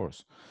 Of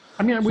course.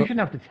 I mean, we So shouldn't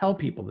have to tell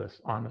people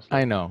this, I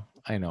honestly. know.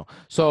 I know.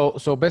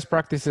 So best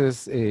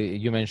practices.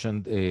 You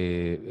mentioned.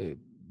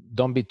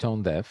 Don't be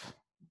tone deaf,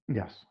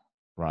 Yes,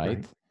 right?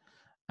 right.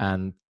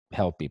 And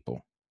help people.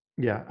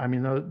 Yeah, I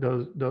mean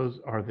those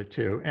are the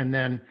two. And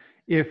then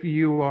if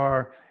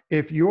your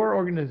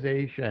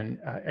organization,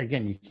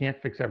 again, you can't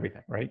fix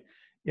everything, right?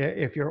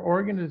 If your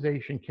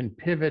organization can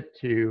pivot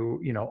to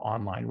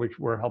online, which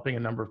we're helping a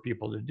number of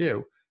people to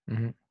do,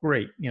 Mm-hmm.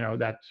 great.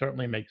 That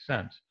certainly makes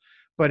sense.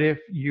 But if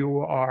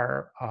you're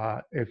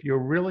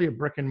really a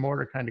brick and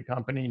mortar kind of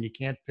company and you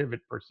can't pivot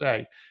per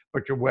se,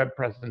 but your web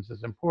presence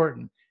is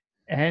important,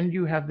 and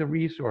you have the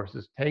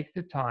resources, take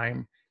the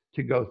time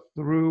to go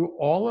through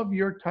all of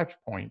your touch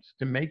points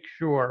to make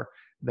sure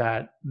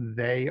that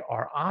they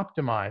are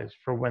optimized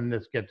for when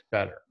this gets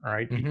better. All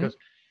right. Mm-hmm. Because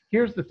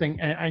here's the thing,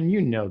 and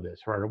this,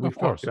 right? Of We've talked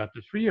course. about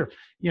this for years.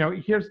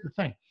 Here's the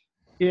thing.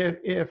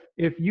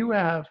 If you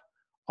have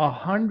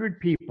 100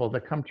 people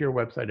that come to your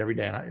website every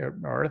day,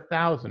 or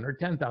 1,000 or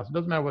 10,000,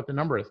 doesn't matter what the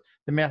number is,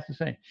 the math's the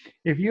same.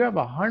 If you have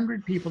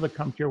 100 people that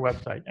come to your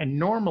website, and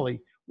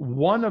normally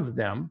one of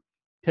them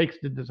takes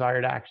the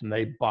desired action,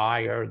 they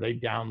buy or they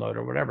download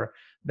or whatever,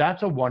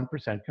 that's a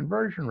 1%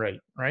 conversion rate,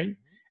 right?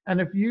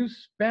 And if you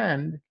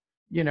spend,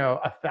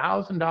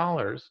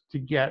 $1,000 to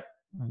get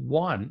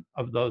one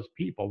of those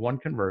people, one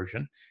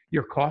conversion,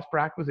 your cost per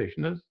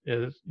acquisition is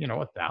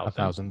 $1,000.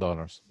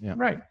 $1,000. Yeah.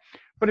 Right.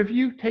 But if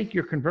you take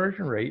your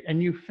conversion rate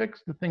and you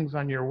fix the things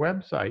on your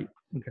website,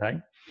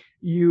 okay,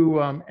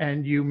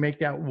 and you make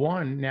that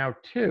one now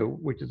two,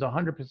 which is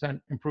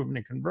 100% improvement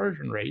in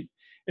conversion rate,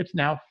 it's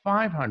now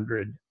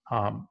 $500,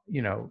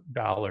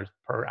 dollars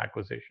per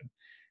acquisition.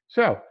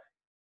 So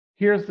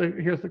here's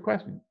the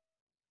question: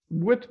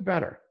 what's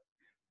better?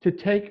 To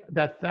take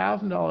that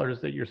 $1,000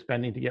 that you're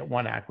spending to get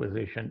one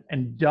acquisition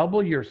and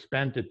double your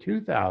spend to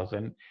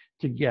 $2,000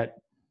 to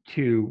get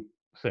two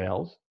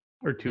sales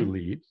or two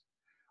leads?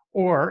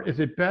 Or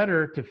is it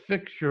better to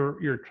fix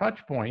your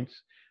touch points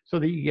so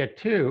that you get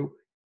two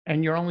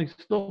and you're only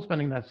still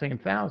spending that same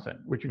 1,000,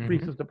 which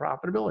increases the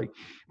profitability?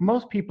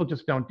 Most people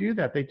just don't do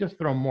that. They just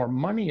throw more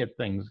money at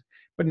things.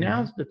 But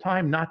now's the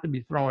time not to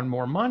be throwing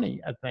more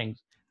money at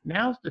things.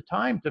 Now's the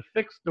time to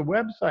fix the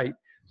website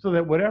so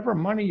that whatever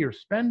money you're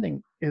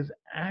spending is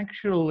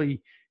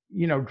actually,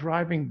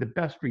 driving the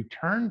best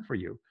return for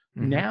you.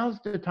 Now's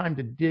the time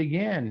to dig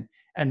in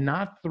and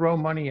not throw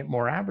money at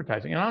more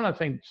advertising. And I'm not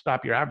saying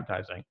stop your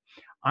advertising.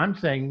 I'm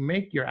saying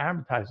make your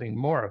advertising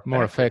more effective.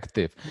 More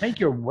effective. Make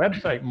your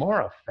website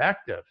more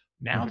effective.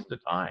 Now's the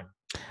time.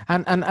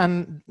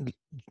 And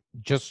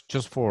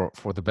just for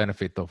the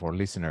benefit of our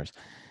listeners,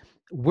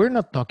 we're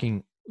not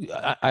talking.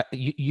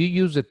 You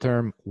use the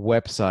term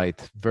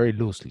website very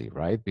loosely,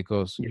 right?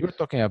 Because you're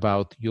talking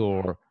about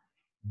your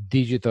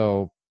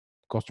digital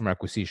customer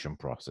acquisition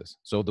process.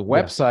 So the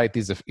website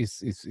is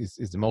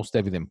the most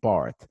evident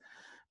part,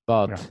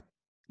 but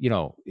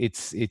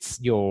it's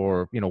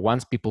your,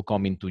 once people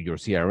come into your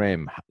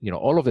CRM,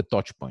 all of the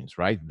touch points,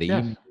 right?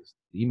 The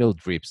email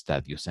drips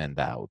that you send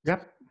out,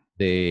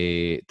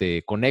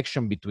 the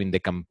connection between the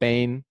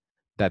campaign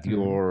that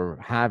you're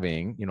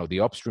having, the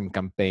upstream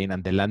campaign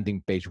and the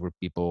landing page where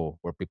people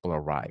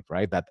arrive,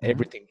 right? That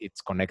everything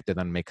it's connected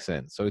and makes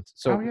sense.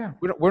 So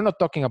we're not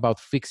talking about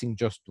fixing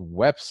just the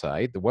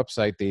website. The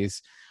website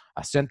is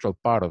a central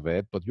part of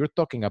it, but you're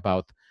talking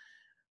about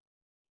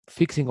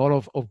fixing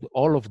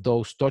all of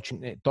those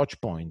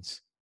touch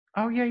points.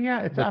 Oh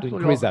yeah, it's absolutely to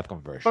increase that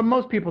conversion. But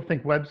most people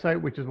think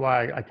website, which is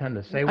why I tend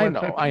to say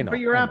website. I know. But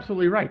you're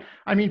absolutely right.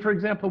 I mean, for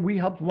example, we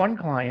helped one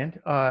client.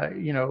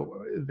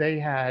 They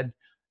had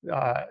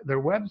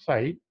their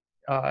website,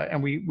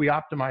 and we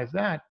optimized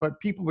that. But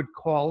people would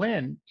call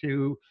in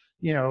to,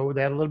 they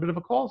had a little bit of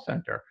a call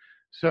center.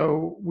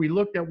 So we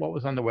looked at what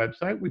was on the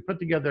website. We put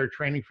together a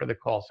training for the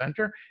call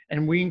center,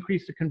 and we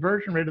increased the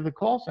conversion rate of the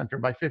call center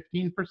by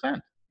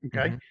 15%.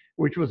 Okay,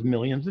 which was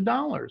millions of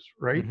dollars,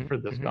 right, for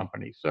this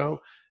company. So,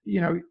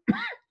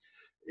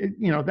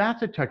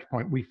 that's a touch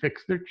point. We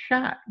fixed their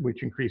chat,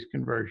 which increased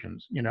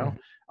conversions.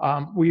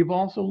 We've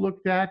also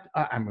looked at,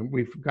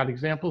 we've got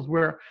examples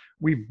where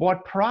we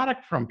bought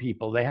product from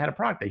people. They had a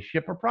product, they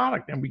ship a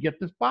product, and we get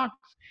this box,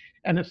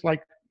 and it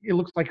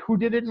looks like Who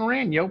Did It and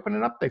Ran. You open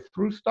it up, they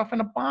threw stuff in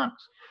a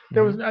box.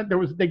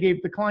 They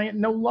gave the client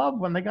no love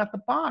when they got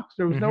the box.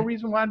 There was no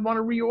reason why I'd want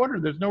to reorder.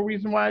 There's no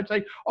reason why I'd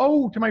say,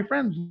 oh, to my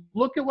friends,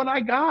 look at what I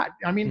got.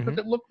 I mean, because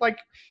it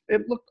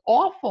looked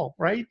awful,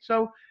 right?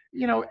 So,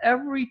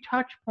 every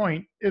touch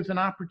point is an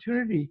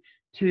opportunity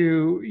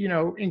to,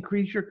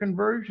 increase your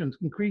conversions,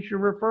 increase your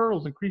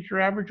referrals, increase your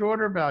average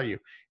order value,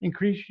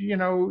 increase,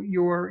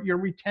 your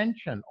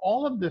retention.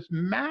 All of this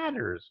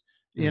matters,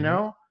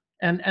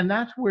 and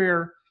that's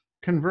where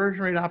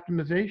conversion rate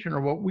optimization,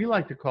 or what we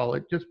like to call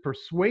it, just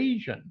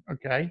persuasion,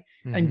 okay?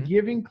 And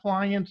giving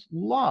clients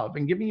love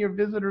and giving your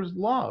visitors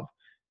love.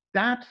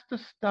 That's the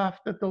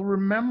stuff that they'll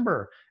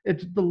remember.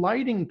 It's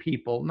delighting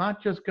people,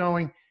 not just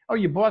going, oh,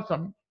 you bought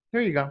something. Here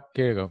you go.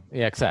 Here you go.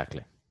 Yeah,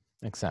 exactly.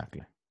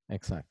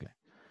 It's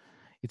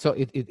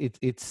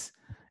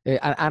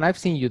and I've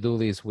seen you do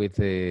this with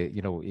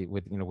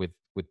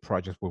with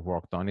projects we've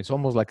worked on. It's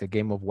almost like a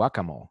game of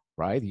whack-a-mole,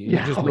 right? You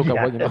just look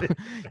at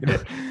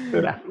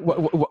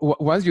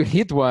what once you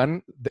hit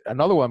one,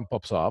 another one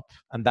pops up,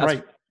 and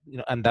that's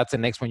and that's the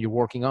next one you're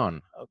working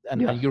on,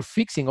 and you're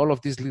fixing all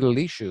of these little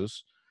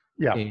issues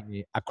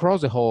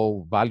across the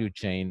whole value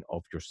chain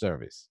of your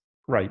service.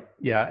 Right.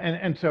 Yeah.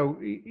 And so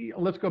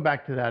let's go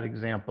back to that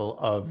example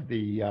of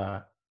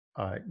the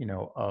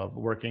of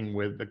working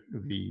with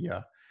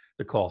the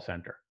call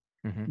center.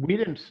 We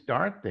didn't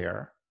start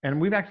there, and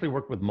we've actually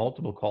worked with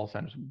multiple call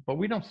centers, but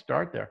we don't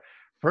start there.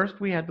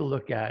 First, we had to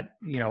look at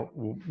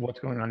what's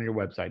going on your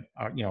website.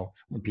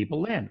 When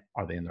people land,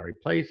 are they in the right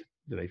place?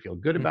 Do they feel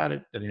good about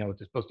it? Do they know what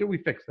they're supposed to do? We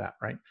fix that,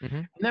 right?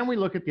 And then we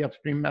look at the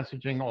upstream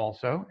messaging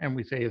also, and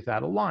we say, is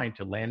that aligned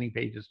to landing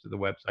pages, to the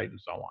website, and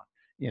so on?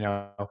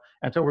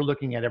 And so we're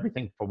looking at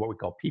everything from what we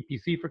call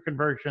PPC for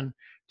conversion,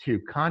 to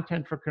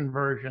content for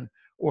conversion,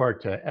 or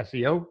to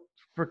SEO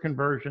for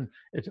conversion.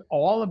 It's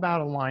all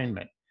about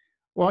alignment.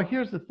 Well,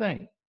 here's the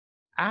thing.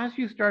 As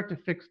you start to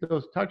fix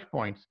those touch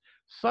points,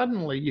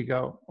 suddenly you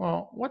go,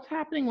 well, what's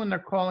happening when they're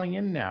calling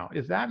in now?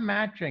 Is that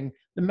matching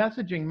the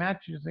messaging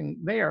matching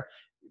there?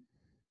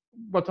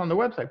 What's on the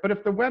website? But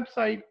if the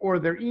website or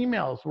their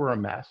emails were a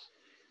mess,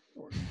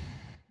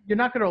 you're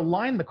not going to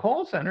align the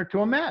call center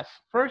to a mess.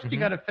 First, you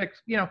got to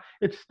fix,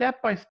 it's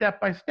step by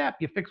step by step.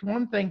 You fix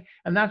one thing,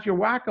 and that's your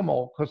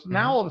whack-a-mole. Because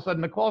now all of a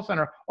sudden the call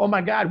center, oh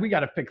my God, we got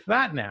to fix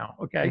that now.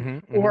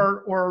 Okay.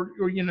 Or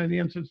the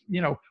instance,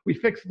 we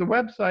fixed the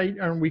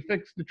website and we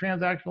fixed the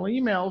transactional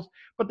emails,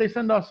 but they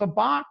send us a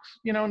box,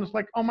 and it's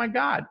like, oh my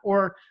God.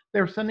 Or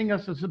they're sending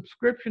us a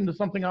subscription to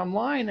something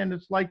online, and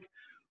it's like,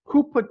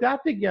 who put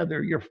that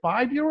together? Your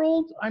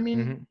 5-year-old? I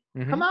mean,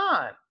 come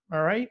on.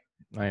 All right.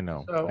 I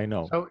know.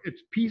 So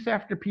it's piece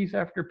after piece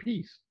after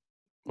piece.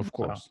 Of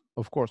course.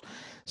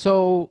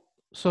 So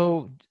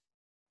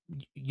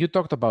you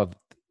talked about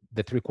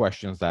the 3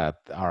 questions that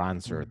are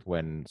answered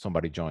when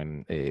somebody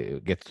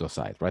gets to a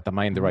site, right? Am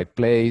I in the right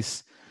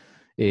place?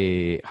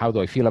 How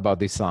do I feel about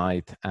this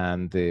site?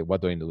 And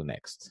what do I do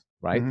next,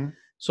 right?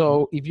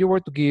 So if you were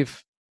to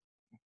give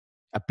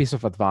a piece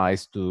of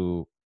advice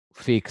to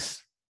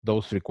fix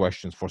those 3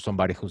 questions for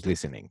somebody who's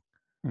listening,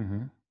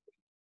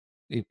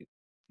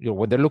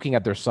 when they're looking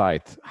at their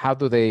site, how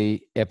do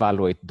they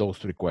evaluate those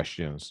 3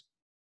 questions?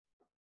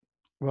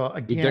 Well,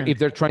 again, if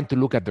they're trying to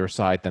look at their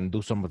site and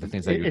do some of the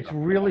things that it's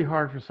really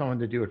hard for someone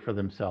to do it for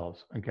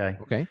themselves.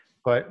 Okay.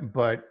 But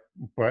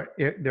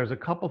there's a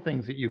couple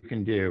things that you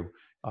can do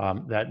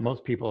that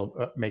most people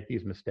make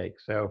these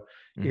mistakes. So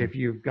if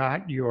you've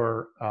got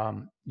your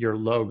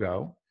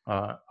logo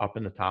up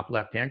in the top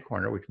left-hand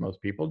corner, which most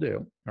people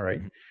do, all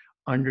right.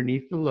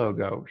 Underneath the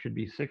logo should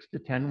be 6 to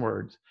 10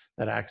 words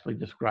that actually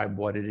describe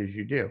what it is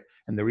you do.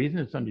 And the reason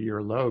it's under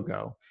your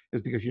logo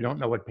is because you don't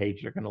know what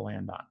page they're going to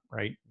land on,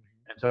 right?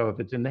 And so if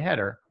it's in the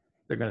header,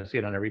 they're going to see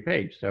it on every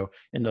page. So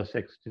in those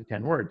 6 to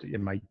 10 words,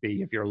 it might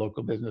be, if you're a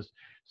local business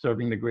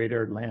serving the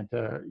greater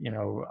Atlanta,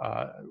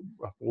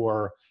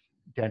 for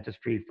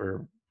dentistry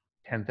for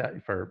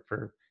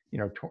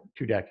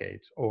 2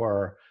 decades,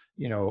 or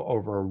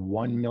over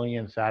 1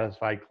 million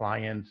satisfied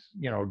clients,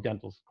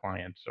 dental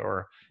clients,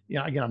 or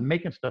again, I'm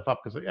making stuff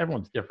up because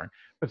everyone's different,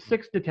 but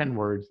 6 to 10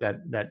 words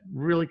that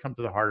really come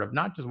to the heart of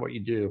not just what you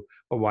do,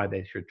 but why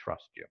they should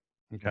trust you.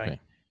 Okay.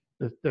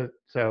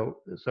 So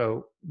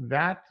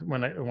that's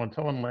when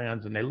someone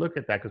lands and they look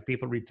at that, because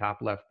people read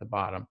top left to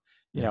bottom,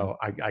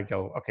 I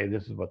go, okay,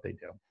 this is what they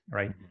do,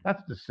 right?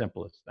 That's the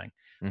simplest thing.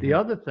 The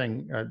other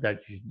thing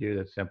that you should do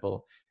that's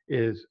simple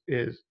is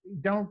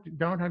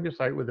don't have your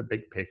site with a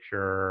big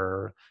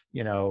picture,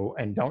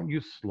 and don't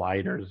use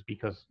sliders,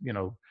 because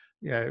and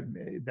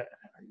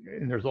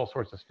there's all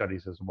sorts of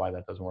studies as to why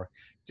that doesn't work.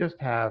 Just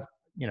have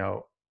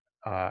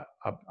a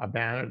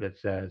banner that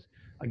says,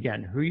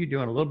 again, who you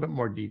do in a little bit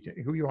more detail,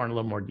 who you are in a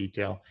little more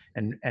detail,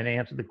 and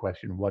answer the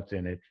question, what's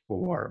in it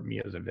for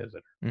me as a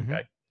visitor.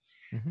 Okay.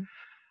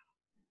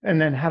 And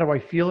then how do I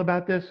feel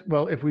about this?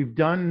 Well, if we've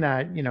done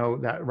that,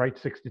 that right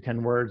 6 to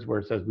 10 words where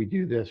it says we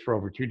do this for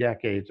over 2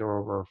 decades or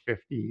over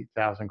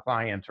 50,000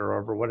 clients or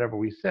over whatever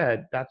we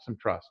said, that's some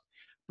trust.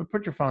 But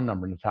put your phone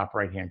number in the top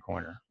right-hand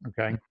corner,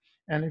 okay?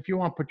 And if you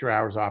want, put your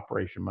hours of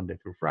operation Monday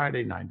through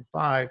Friday, 9 to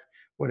 5,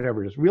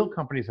 whatever it is. Real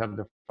companies have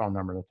the phone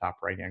number in the top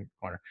right-hand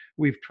corner.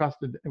 We've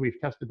tested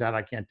that,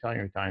 I can't tell you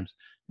how many times.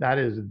 That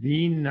is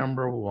the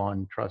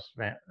 #1 trust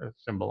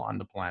symbol on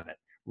the planet.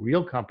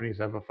 Real companies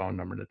have a phone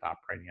number in the top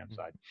right-hand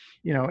side,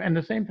 and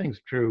the same thing's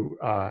true,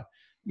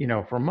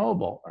 for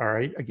mobile. All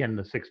right. Again,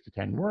 the 6 to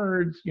 10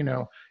 words,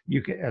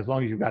 you can, as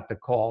long as you've got the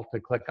call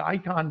to click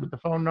icon with the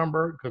phone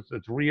number, because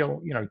it's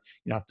real, you don't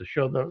have to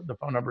show the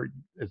phone number.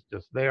 It's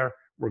just there.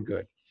 We're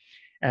good.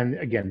 And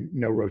again,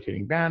 no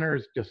rotating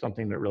banners, just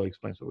something that really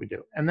explains what we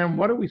do. And then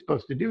what are we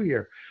supposed to do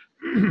here?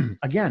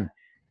 Again,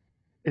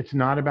 it's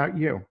not about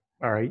you.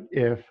 All right.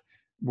 If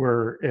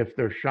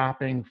they're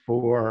shopping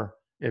for,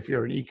 if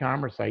you're an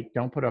e-commerce site,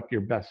 don't put up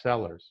your best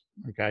sellers,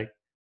 okay?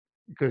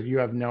 Because you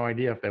have no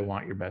idea if they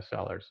want your best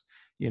sellers.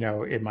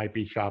 It might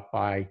be shopped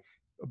by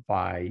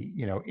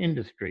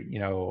industry,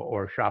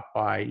 or shopped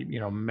by,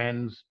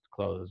 men's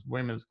clothes,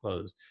 women's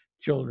clothes,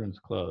 children's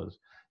clothes.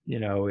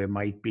 It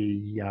might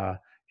be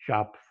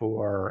shopped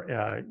for,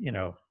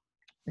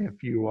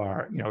 if you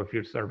are, if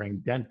you're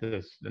serving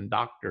dentists and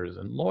doctors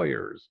and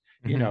lawyers,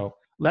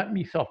 let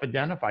me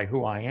self-identify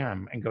who I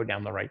am and go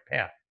down the right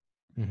path.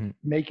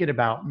 Make it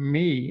about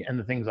me and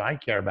the things I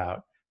care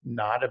about,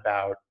 not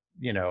about,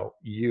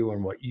 you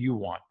and what you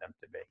want them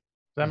to be.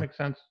 Does that make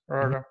sense,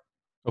 Gerardo?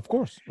 Of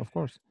course.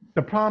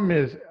 The problem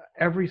is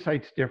every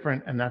site's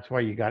different, and that's why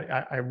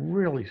I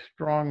really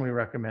strongly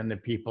recommend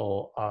that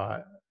people,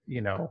 and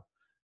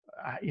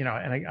I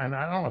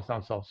don't want to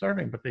sound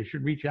self-serving, but they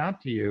should reach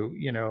out to you,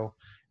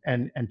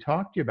 and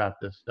talk to you about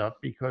this stuff,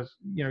 because,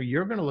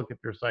 you're going to look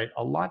at their site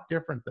a lot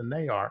different than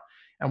they are.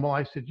 And while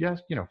I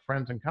suggest,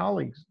 friends and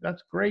colleagues,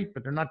 that's great,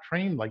 but they're not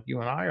trained like you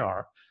and I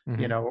are,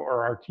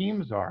 or our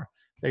teams are.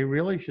 They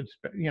really should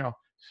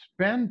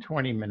spend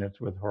 20 minutes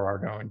with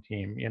Gerardo and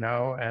team,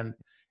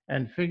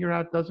 and figure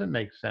out, does it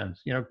make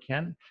sense?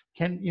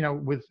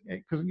 With,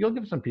 because you'll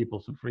give some people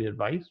some free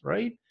advice,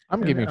 right?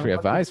 I'm And giving free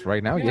what to advice do.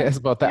 right now, Yeah, yes,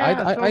 but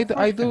yeah. So of I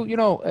course, do,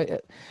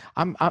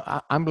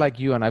 I'm like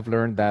you, and I've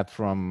learned that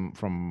from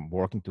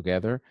working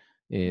together,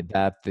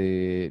 that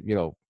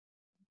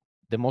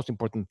the most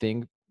important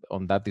thing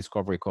on that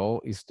discovery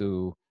call is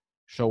to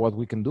show what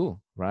we can do,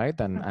 right,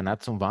 and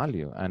add some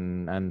value,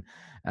 and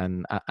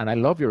I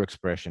love your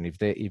expression. If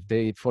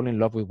they fall in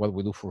love with what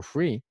we do for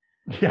free,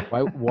 yeah,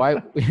 why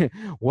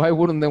why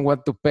wouldn't they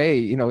want to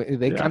pay?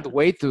 They yeah, can't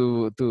wait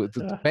to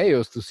yeah, pay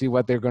us to see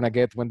what they're going to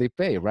get when they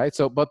pay, right?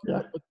 So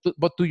yeah.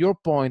 but to your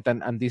point,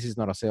 and this is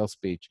not a sales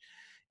pitch,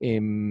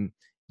 um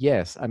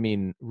yes, I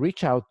mean,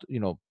 reach out,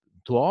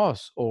 to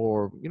us,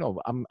 or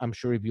I'm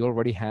sure if you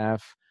already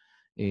have,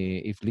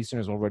 if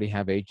listeners already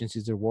have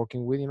agencies they're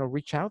working with,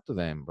 reach out to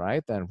them,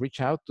 right? And reach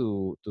out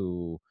to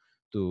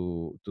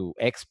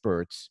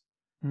experts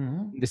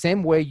Hmm. in the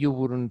same way you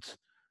wouldn't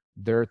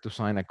dare to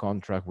sign a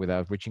contract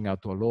without reaching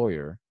out to a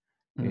lawyer,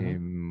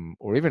 Hmm.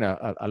 or even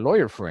a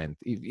lawyer friend,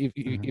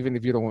 Hmm. even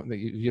if you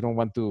don't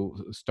want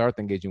to start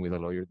engaging with a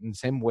lawyer. In the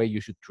same way,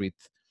 you should treat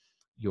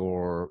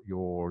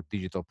your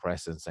digital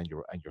presence and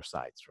your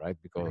sites, right?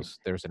 Right. Because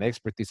there's an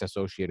expertise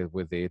associated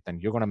with it,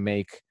 and you're going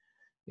to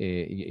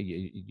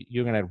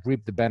you're going to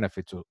reap the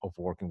benefits of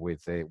working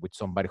with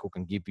somebody who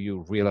can give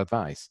you real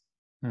advice.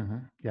 Hmm.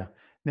 Yeah.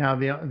 Now,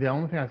 the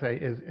only thing I say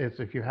is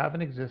if you have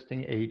an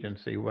existing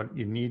agency, what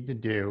you need to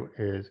do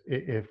is,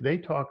 if they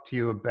talk to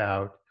you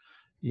about,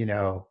 you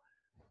know,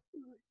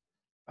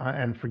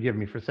 and forgive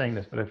me for saying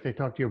this, but if they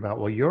talk to you about,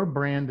 well, your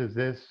brand is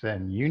this,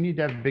 and you need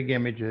to have big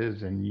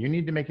images, and you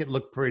need to make it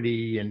look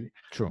pretty, and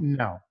True.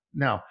 no,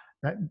 no,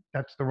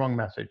 that's the wrong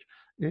message.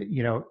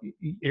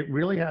 It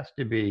really has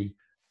to be,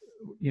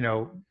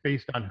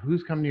 based on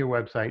who's coming to your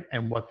website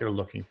and what they're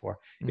looking for.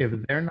 If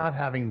Mhm. they're not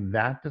having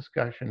that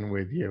discussion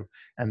with you,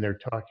 and they're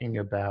talking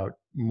about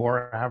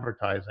more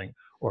advertising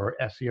or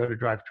SEO to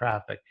drive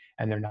traffic,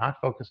 and they're not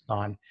focused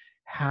on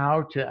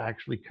how to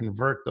actually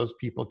convert those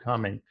people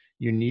coming,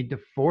 you need to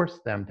force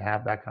them to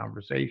have that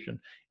conversation.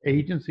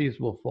 Mhm. Agencies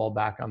will fall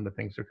back on the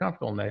things they're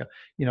comfortable in.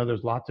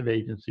 There's lots of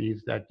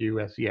agencies that do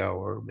SEO,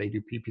 or they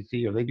do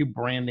PPC, or they do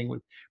branding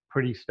with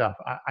pretty stuff.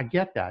 I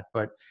get that,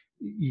 but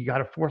you got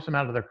to force them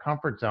out of their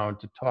comfort zone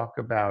to talk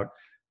about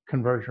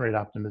conversion rate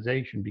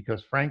optimization,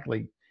 because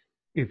frankly,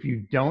 if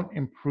you don't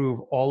improve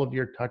all of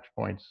your touch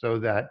points so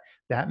that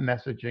that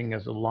messaging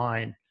is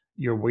aligned,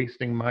 you're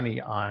wasting money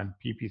on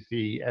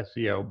PPC,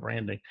 SEO,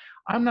 branding.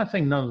 I'm not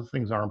saying none of those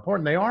things are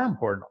important. They are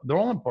important. They're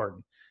all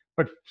important.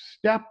 But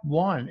step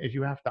one is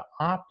you have to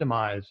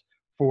optimize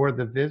for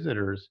the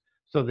visitors,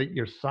 so that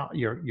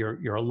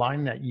you're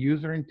aligning that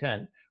user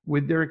intent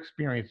with their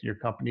experience and your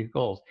company's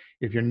goals.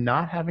 If you're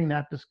not having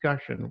that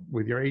discussion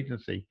with your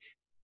agency,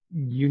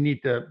 you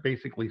need to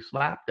basically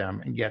slap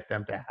them and get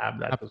them to have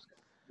that discussion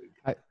with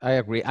I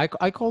agree.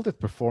 I called it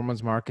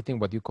performance marketing.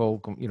 What you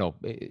call,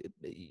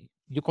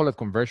 you call it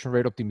conversion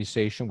rate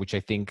optimization, which I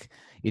think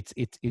it's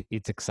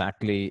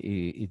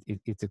exactly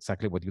it's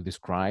exactly what you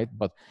described.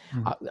 But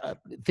you.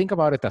 think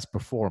about it as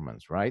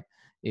performance, right?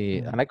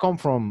 Mhm, And I come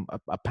from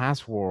a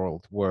past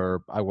world where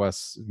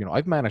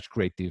I've managed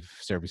creative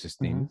services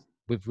mhm, teams.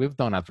 We've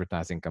done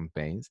advertising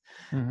campaigns,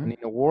 and mhm,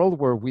 in a world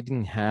where we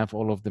didn't have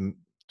all of the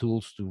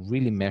tools to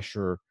really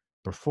measure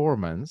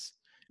performance,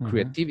 mhm,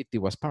 creativity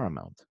was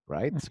paramount,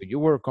 right? So you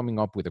were coming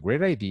up with a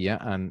great idea,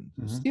 and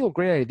mhm, still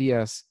great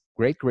ideas,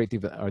 great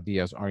creative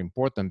ideas are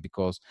important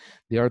because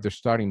they are the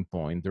starting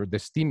point. They're the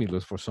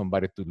stimulus for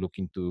somebody to look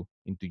into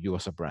you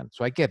as a brand.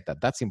 So I get that.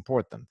 That's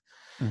important.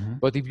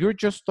 mhm. But if you're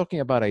just talking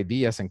about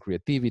ideas and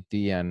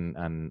creativity and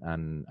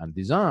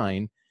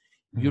design,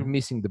 you're Mhm,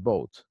 missing the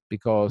boat,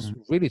 because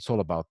mhm. really it's all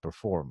about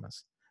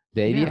performance.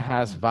 The idea Yeah,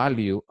 has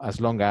value as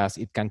long as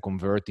it can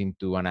convert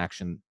into an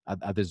action,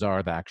 a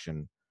desired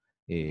action,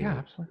 yeah, uh,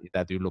 absolutely.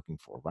 that you're looking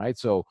for, right?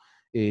 So,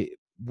 uh,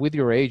 with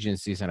your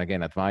agencies, and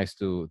again, advice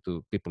to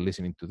people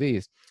listening to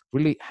this,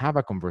 really have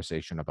a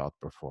conversation about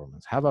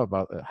performance. Have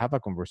a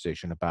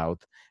conversation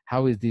about,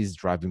 how is this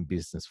driving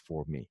business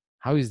for me?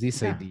 How is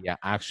this Yeah. idea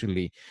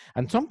actually?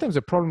 And sometimes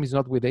the problem is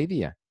not with the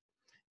idea,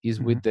 is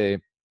Mhm, with the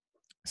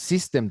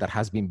system that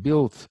has been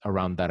built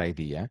around that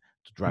idea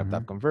to drive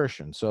that mhm,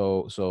 conversion.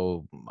 So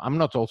I'm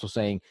not also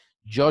saying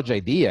judge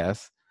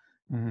ideas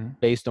mhm.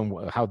 based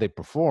on how they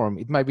perform.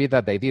 It might be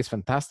that the idea is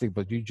fantastic,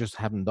 but you just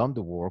haven't done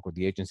the work, or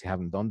the agency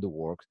haven't done the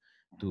work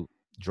to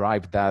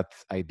drive that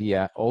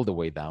idea all the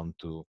way down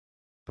to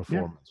Yeah.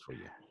 performance for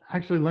you.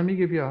 Actually, let me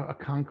give you a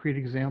concrete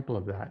example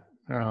of that.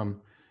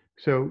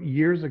 So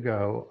years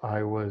ago,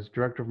 I was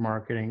director of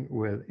marketing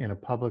in a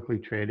publicly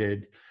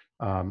traded,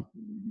 um,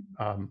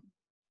 um,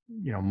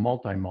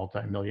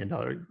 multi-million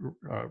dollar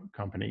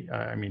company.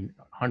 I mean,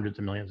 hundreds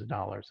of millions of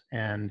dollars.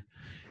 And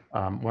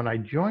when I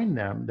joined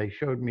them, they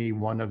showed me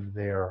one of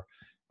their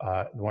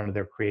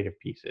creative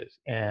pieces,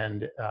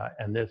 and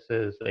this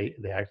is, they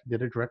actually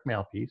did a direct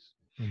mail piece,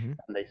 Hmm.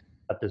 and they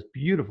got this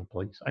beautiful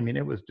piece. I mean,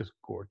 it was just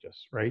gorgeous,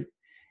 right?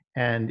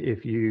 And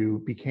if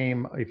you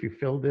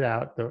filled it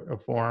out, the a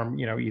form,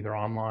 either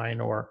online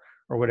or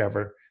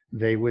whatever,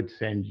 they would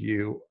send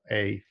you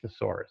a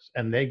thesaurus.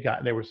 And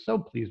they were so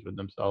pleased with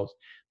themselves.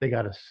 They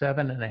got a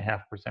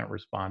 7.5%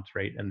 response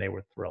rate and they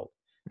were thrilled.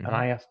 And Mhm.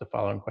 I asked the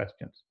following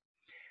questions.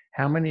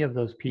 How many of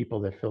those people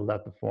that filled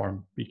out the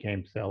form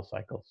became sales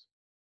cycles?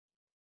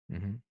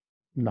 Mhm.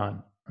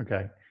 None.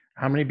 Okay.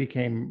 How many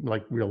became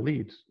like real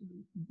leads?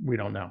 We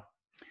don't know.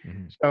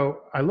 Mhm.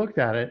 So I looked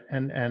at it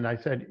and I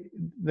said,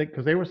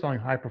 because they were selling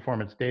high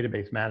performance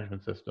database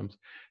management systems.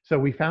 So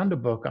we found a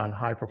book on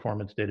high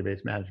performance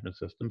database management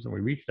systems and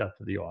we reached out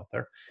to the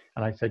author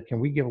and I said, can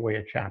we give away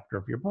a chapter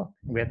of your book?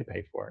 And we had to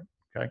pay for it.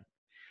 Okay.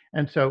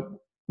 And so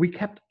we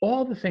kept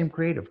all the same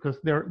creative because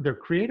their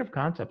creative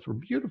concepts were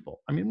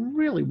beautiful. I mean,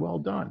 really well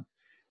done.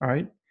 All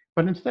right.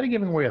 But instead of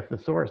giving away a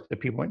thesaurus that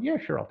people went, yeah,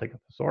 sure, I'll take a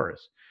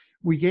thesaurus,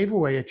 we gave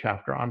away a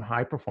chapter on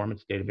high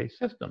performance database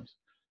systems.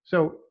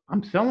 So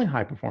I'm selling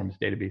high performance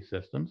database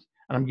systems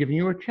and I'm giving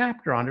you a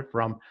chapter on it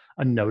from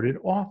a noted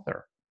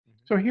author.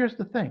 So here's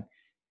the thing.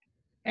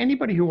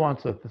 Anybody who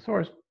wants a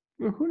thesaurus,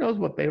 who knows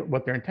what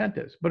their intent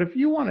is. But if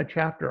you want a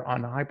chapter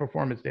on high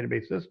performance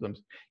database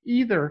systems,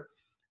 either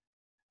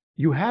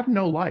you have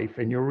no life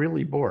and you're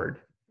really bored,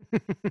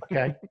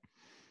 okay?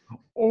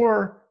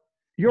 Or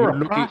you're a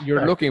You're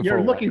prospect, looking you're for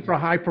one. looking for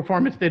high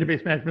performance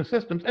database management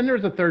systems, and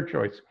there's a third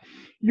choice.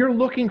 You're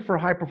looking for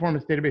high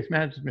performance database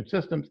management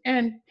systems,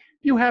 and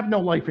you have no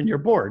life and you're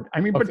bored.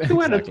 I mean, but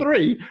two out of Exactly.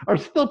 three are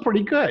still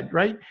pretty good,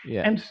 right?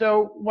 Yeah. And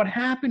so what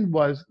happened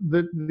was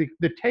the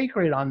take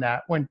rate on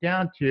that went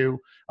down to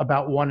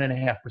about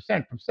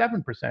 1.5% from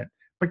 7%.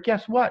 But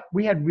guess what?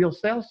 We had real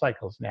sales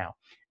cycles now.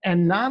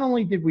 And not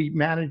only did we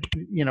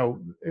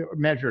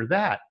measure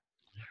that,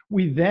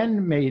 we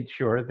then made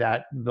sure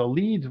that the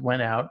leads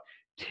went out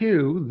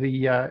to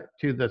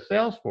the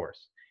sales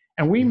force,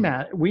 and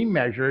Mhm. we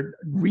measured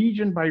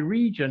region by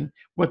region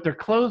what their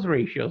close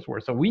ratios were.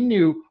 So we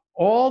knew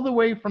all the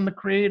way from the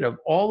creative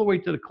all the way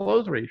to the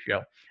close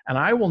ratio. And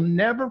I will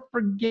never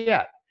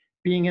forget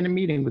being in a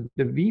meeting with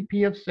the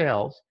VP of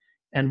sales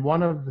and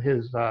one of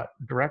his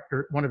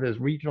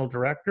regional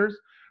directors,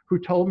 who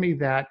told me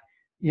that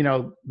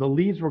the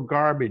leads were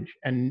garbage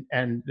and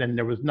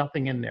there was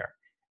nothing in there.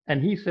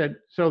 And he said,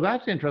 so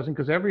that's interesting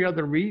because every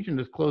other region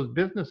has closed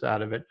business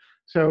out of it.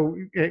 So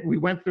we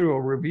went through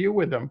a review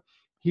with him.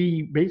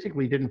 He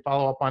basically didn't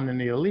follow up on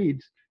any of the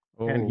leads.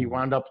 And he Oh.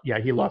 wound up, yeah,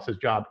 he lost his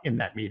job in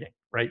that meeting,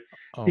 right?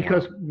 Oh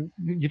Because wow.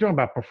 you're talking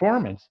about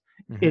performance.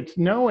 Mhm. It's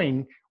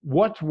knowing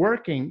what's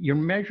working. You're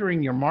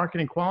measuring your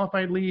marketing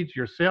qualified leads,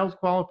 your sales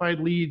qualified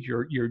leads,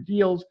 your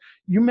deals.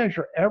 You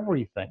measure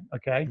everything,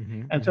 okay?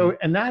 Mhm. And Mhm.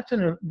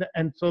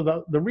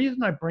 so, the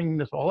reason I bring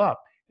this all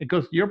up, it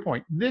goes to your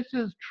point. This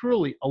is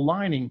truly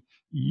aligning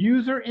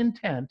user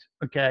intent,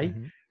 okay,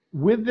 Mhm.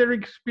 with their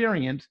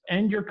experience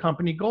and your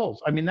company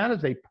goals. I mean, that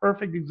is a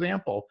perfect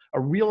example, a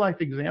real life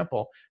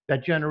example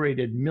that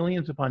generated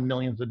millions upon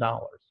millions of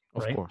dollars,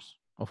 Of right? course.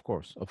 Of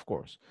course. Of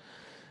course.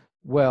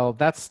 Well,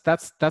 that's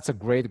a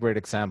great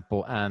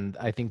example, and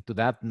I think to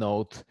that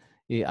note,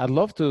 I'd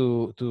love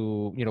to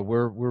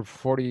we're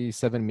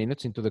 47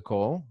 minutes into the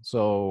call,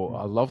 so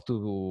I'd love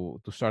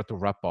to start to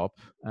wrap up.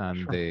 And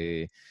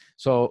Sure.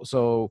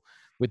 so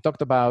we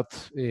talked about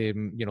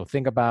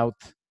think about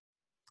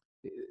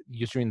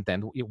user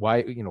intent,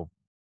 why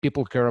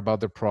people care about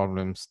their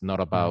problems, not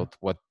Mhm. about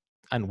what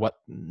and what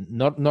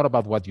not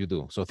about what you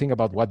do. So think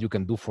about what you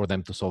can do for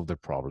them to solve their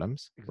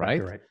problems, Exactly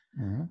right? right.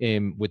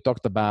 Hmm. We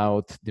talked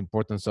about the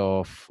importance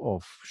of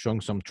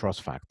showing some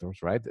trust factors,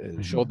 right?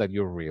 Show Hmm. that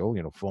you're real,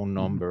 phone Hmm.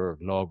 number,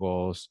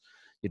 logos,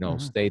 Hmm.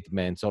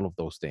 statements, all of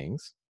those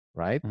things,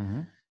 right?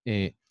 Hmm.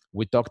 uh,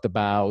 we talked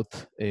about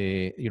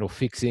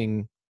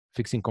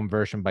fixing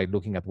conversion by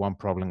looking at one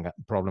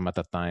problem at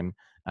a time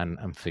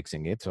and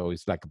fixing it. So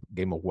it's like a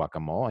game of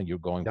whack-a-mole, and you're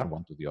going from Yep.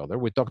 one to the other.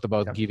 We talked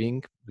about Yep.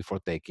 giving before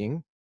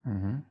taking.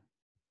 Hmm.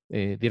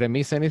 Did I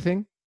miss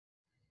anything?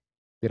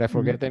 Did I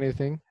forget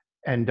anything?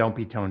 And don't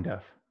be tone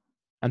deaf.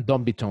 And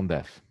don't be tone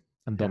deaf.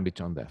 And Yeah. don't be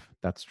tone deaf.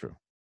 That's true.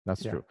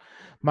 That's Yeah. true.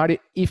 Marty,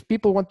 if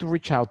people want to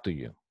reach out to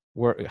you,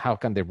 how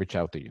can they reach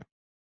out to you?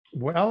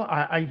 Well,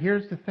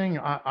 here's the thing.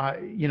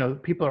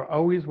 People are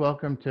always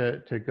welcome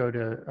to go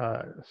to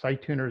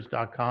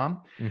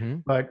sitetuners.com. Hmm.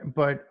 But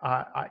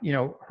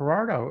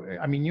Gerardo,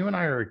 I mean, you and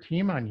I are a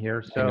team on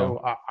here, I know.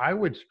 so I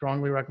would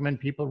strongly recommend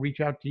people reach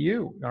out to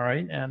you. All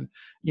right, and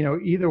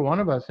either one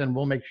of us, and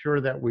we'll make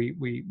sure that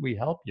we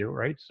help you.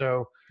 Right. So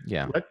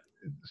Yeah. let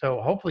so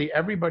hopefully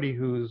everybody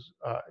who's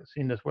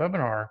seen this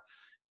webinar,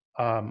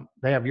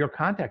 they have your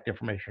contact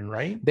information,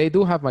 right? They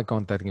do have my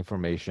contact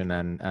information,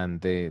 and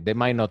they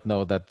might not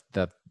know that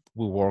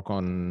we work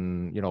on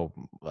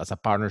as a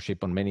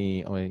partnership on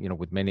many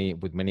with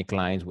many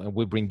clients, and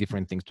we bring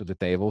different things to the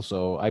table.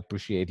 So I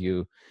appreciate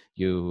you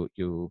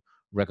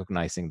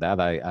recognizing that.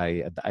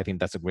 I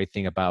think that's a great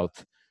thing about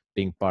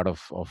being part of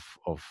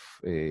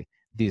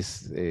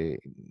this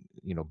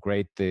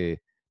great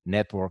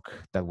network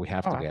that we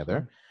have Oh, together.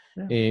 absolutely.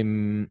 Yeah.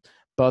 um,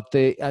 But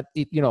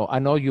I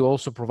know you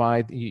also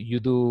provide, you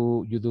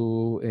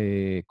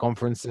do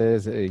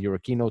conferences. You're a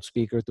keynote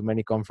speaker to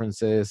many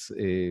conferences.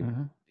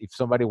 Mhm. If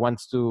somebody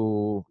wants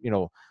to,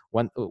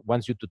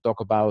 wants you to talk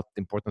about the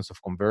importance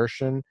of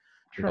conversion,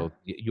 Sure.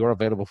 you're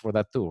available for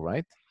that too,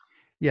 right?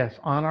 Yes,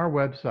 on our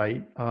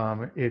website,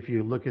 if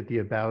you look at the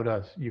About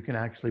Us, you can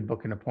actually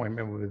book an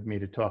appointment with me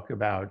to talk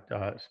about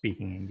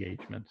speaking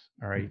engagements.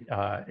 All right.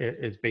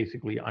 It's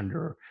basically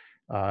under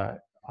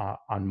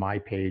on my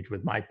page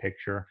with my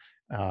picture.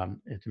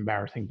 It's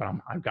embarrassing, but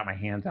I've got my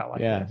hands out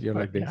like Yeah, this. you're But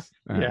like yeah, this.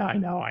 yeah, I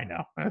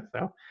know.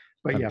 So,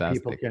 but yeah,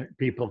 Fantastic.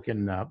 people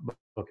can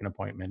book an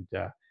appointment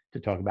to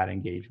talk about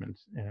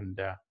engagements and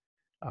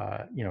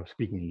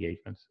speaking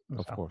engagements.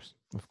 Of So, course,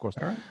 of course.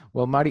 all right.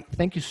 Well, Marty,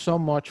 thank you so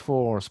much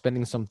for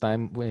spending some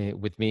time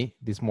with me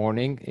this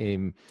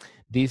morning.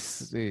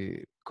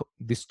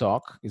 This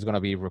talk is going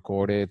to be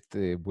recorded.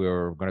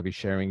 We're going to be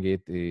sharing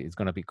it. It's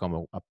going to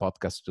become a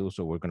podcast too,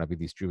 so we're going to be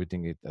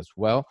distributing it as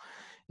well.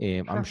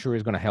 I'm Sure. sure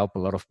it's going to help a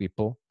lot of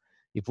people.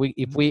 If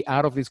we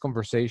out of these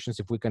conversations,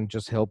 if we can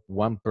just help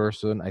one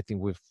person, I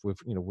think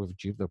we've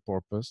achieved the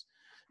purpose.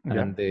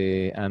 Yeah.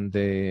 And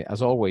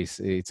as always,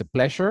 it's a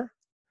pleasure.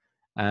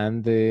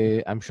 And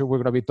I'm sure we're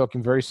going to be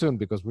talking very soon,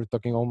 because we're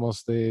talking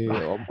almost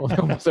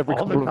almost every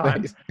All the couple of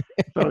time. days.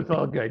 So it's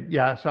all good.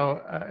 Yeah.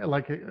 So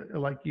like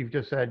you've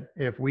just said,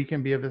 if we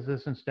can be of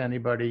assistance to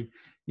anybody,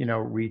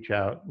 reach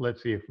out.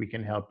 Let's see if we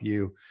can help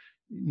you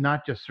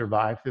not just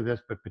survive through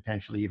this, but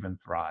potentially even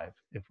thrive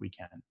if we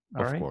can.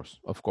 All Of right. course,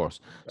 of course.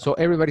 So So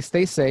everybody,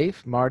 stay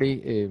safe. Marty,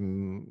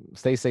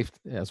 stay safe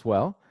as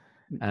well,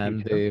 you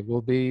and too.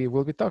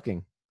 we'll be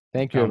talking.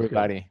 Thank you, Sounds good.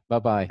 everybody. Bye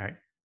bye. All right.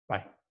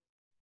 Bye.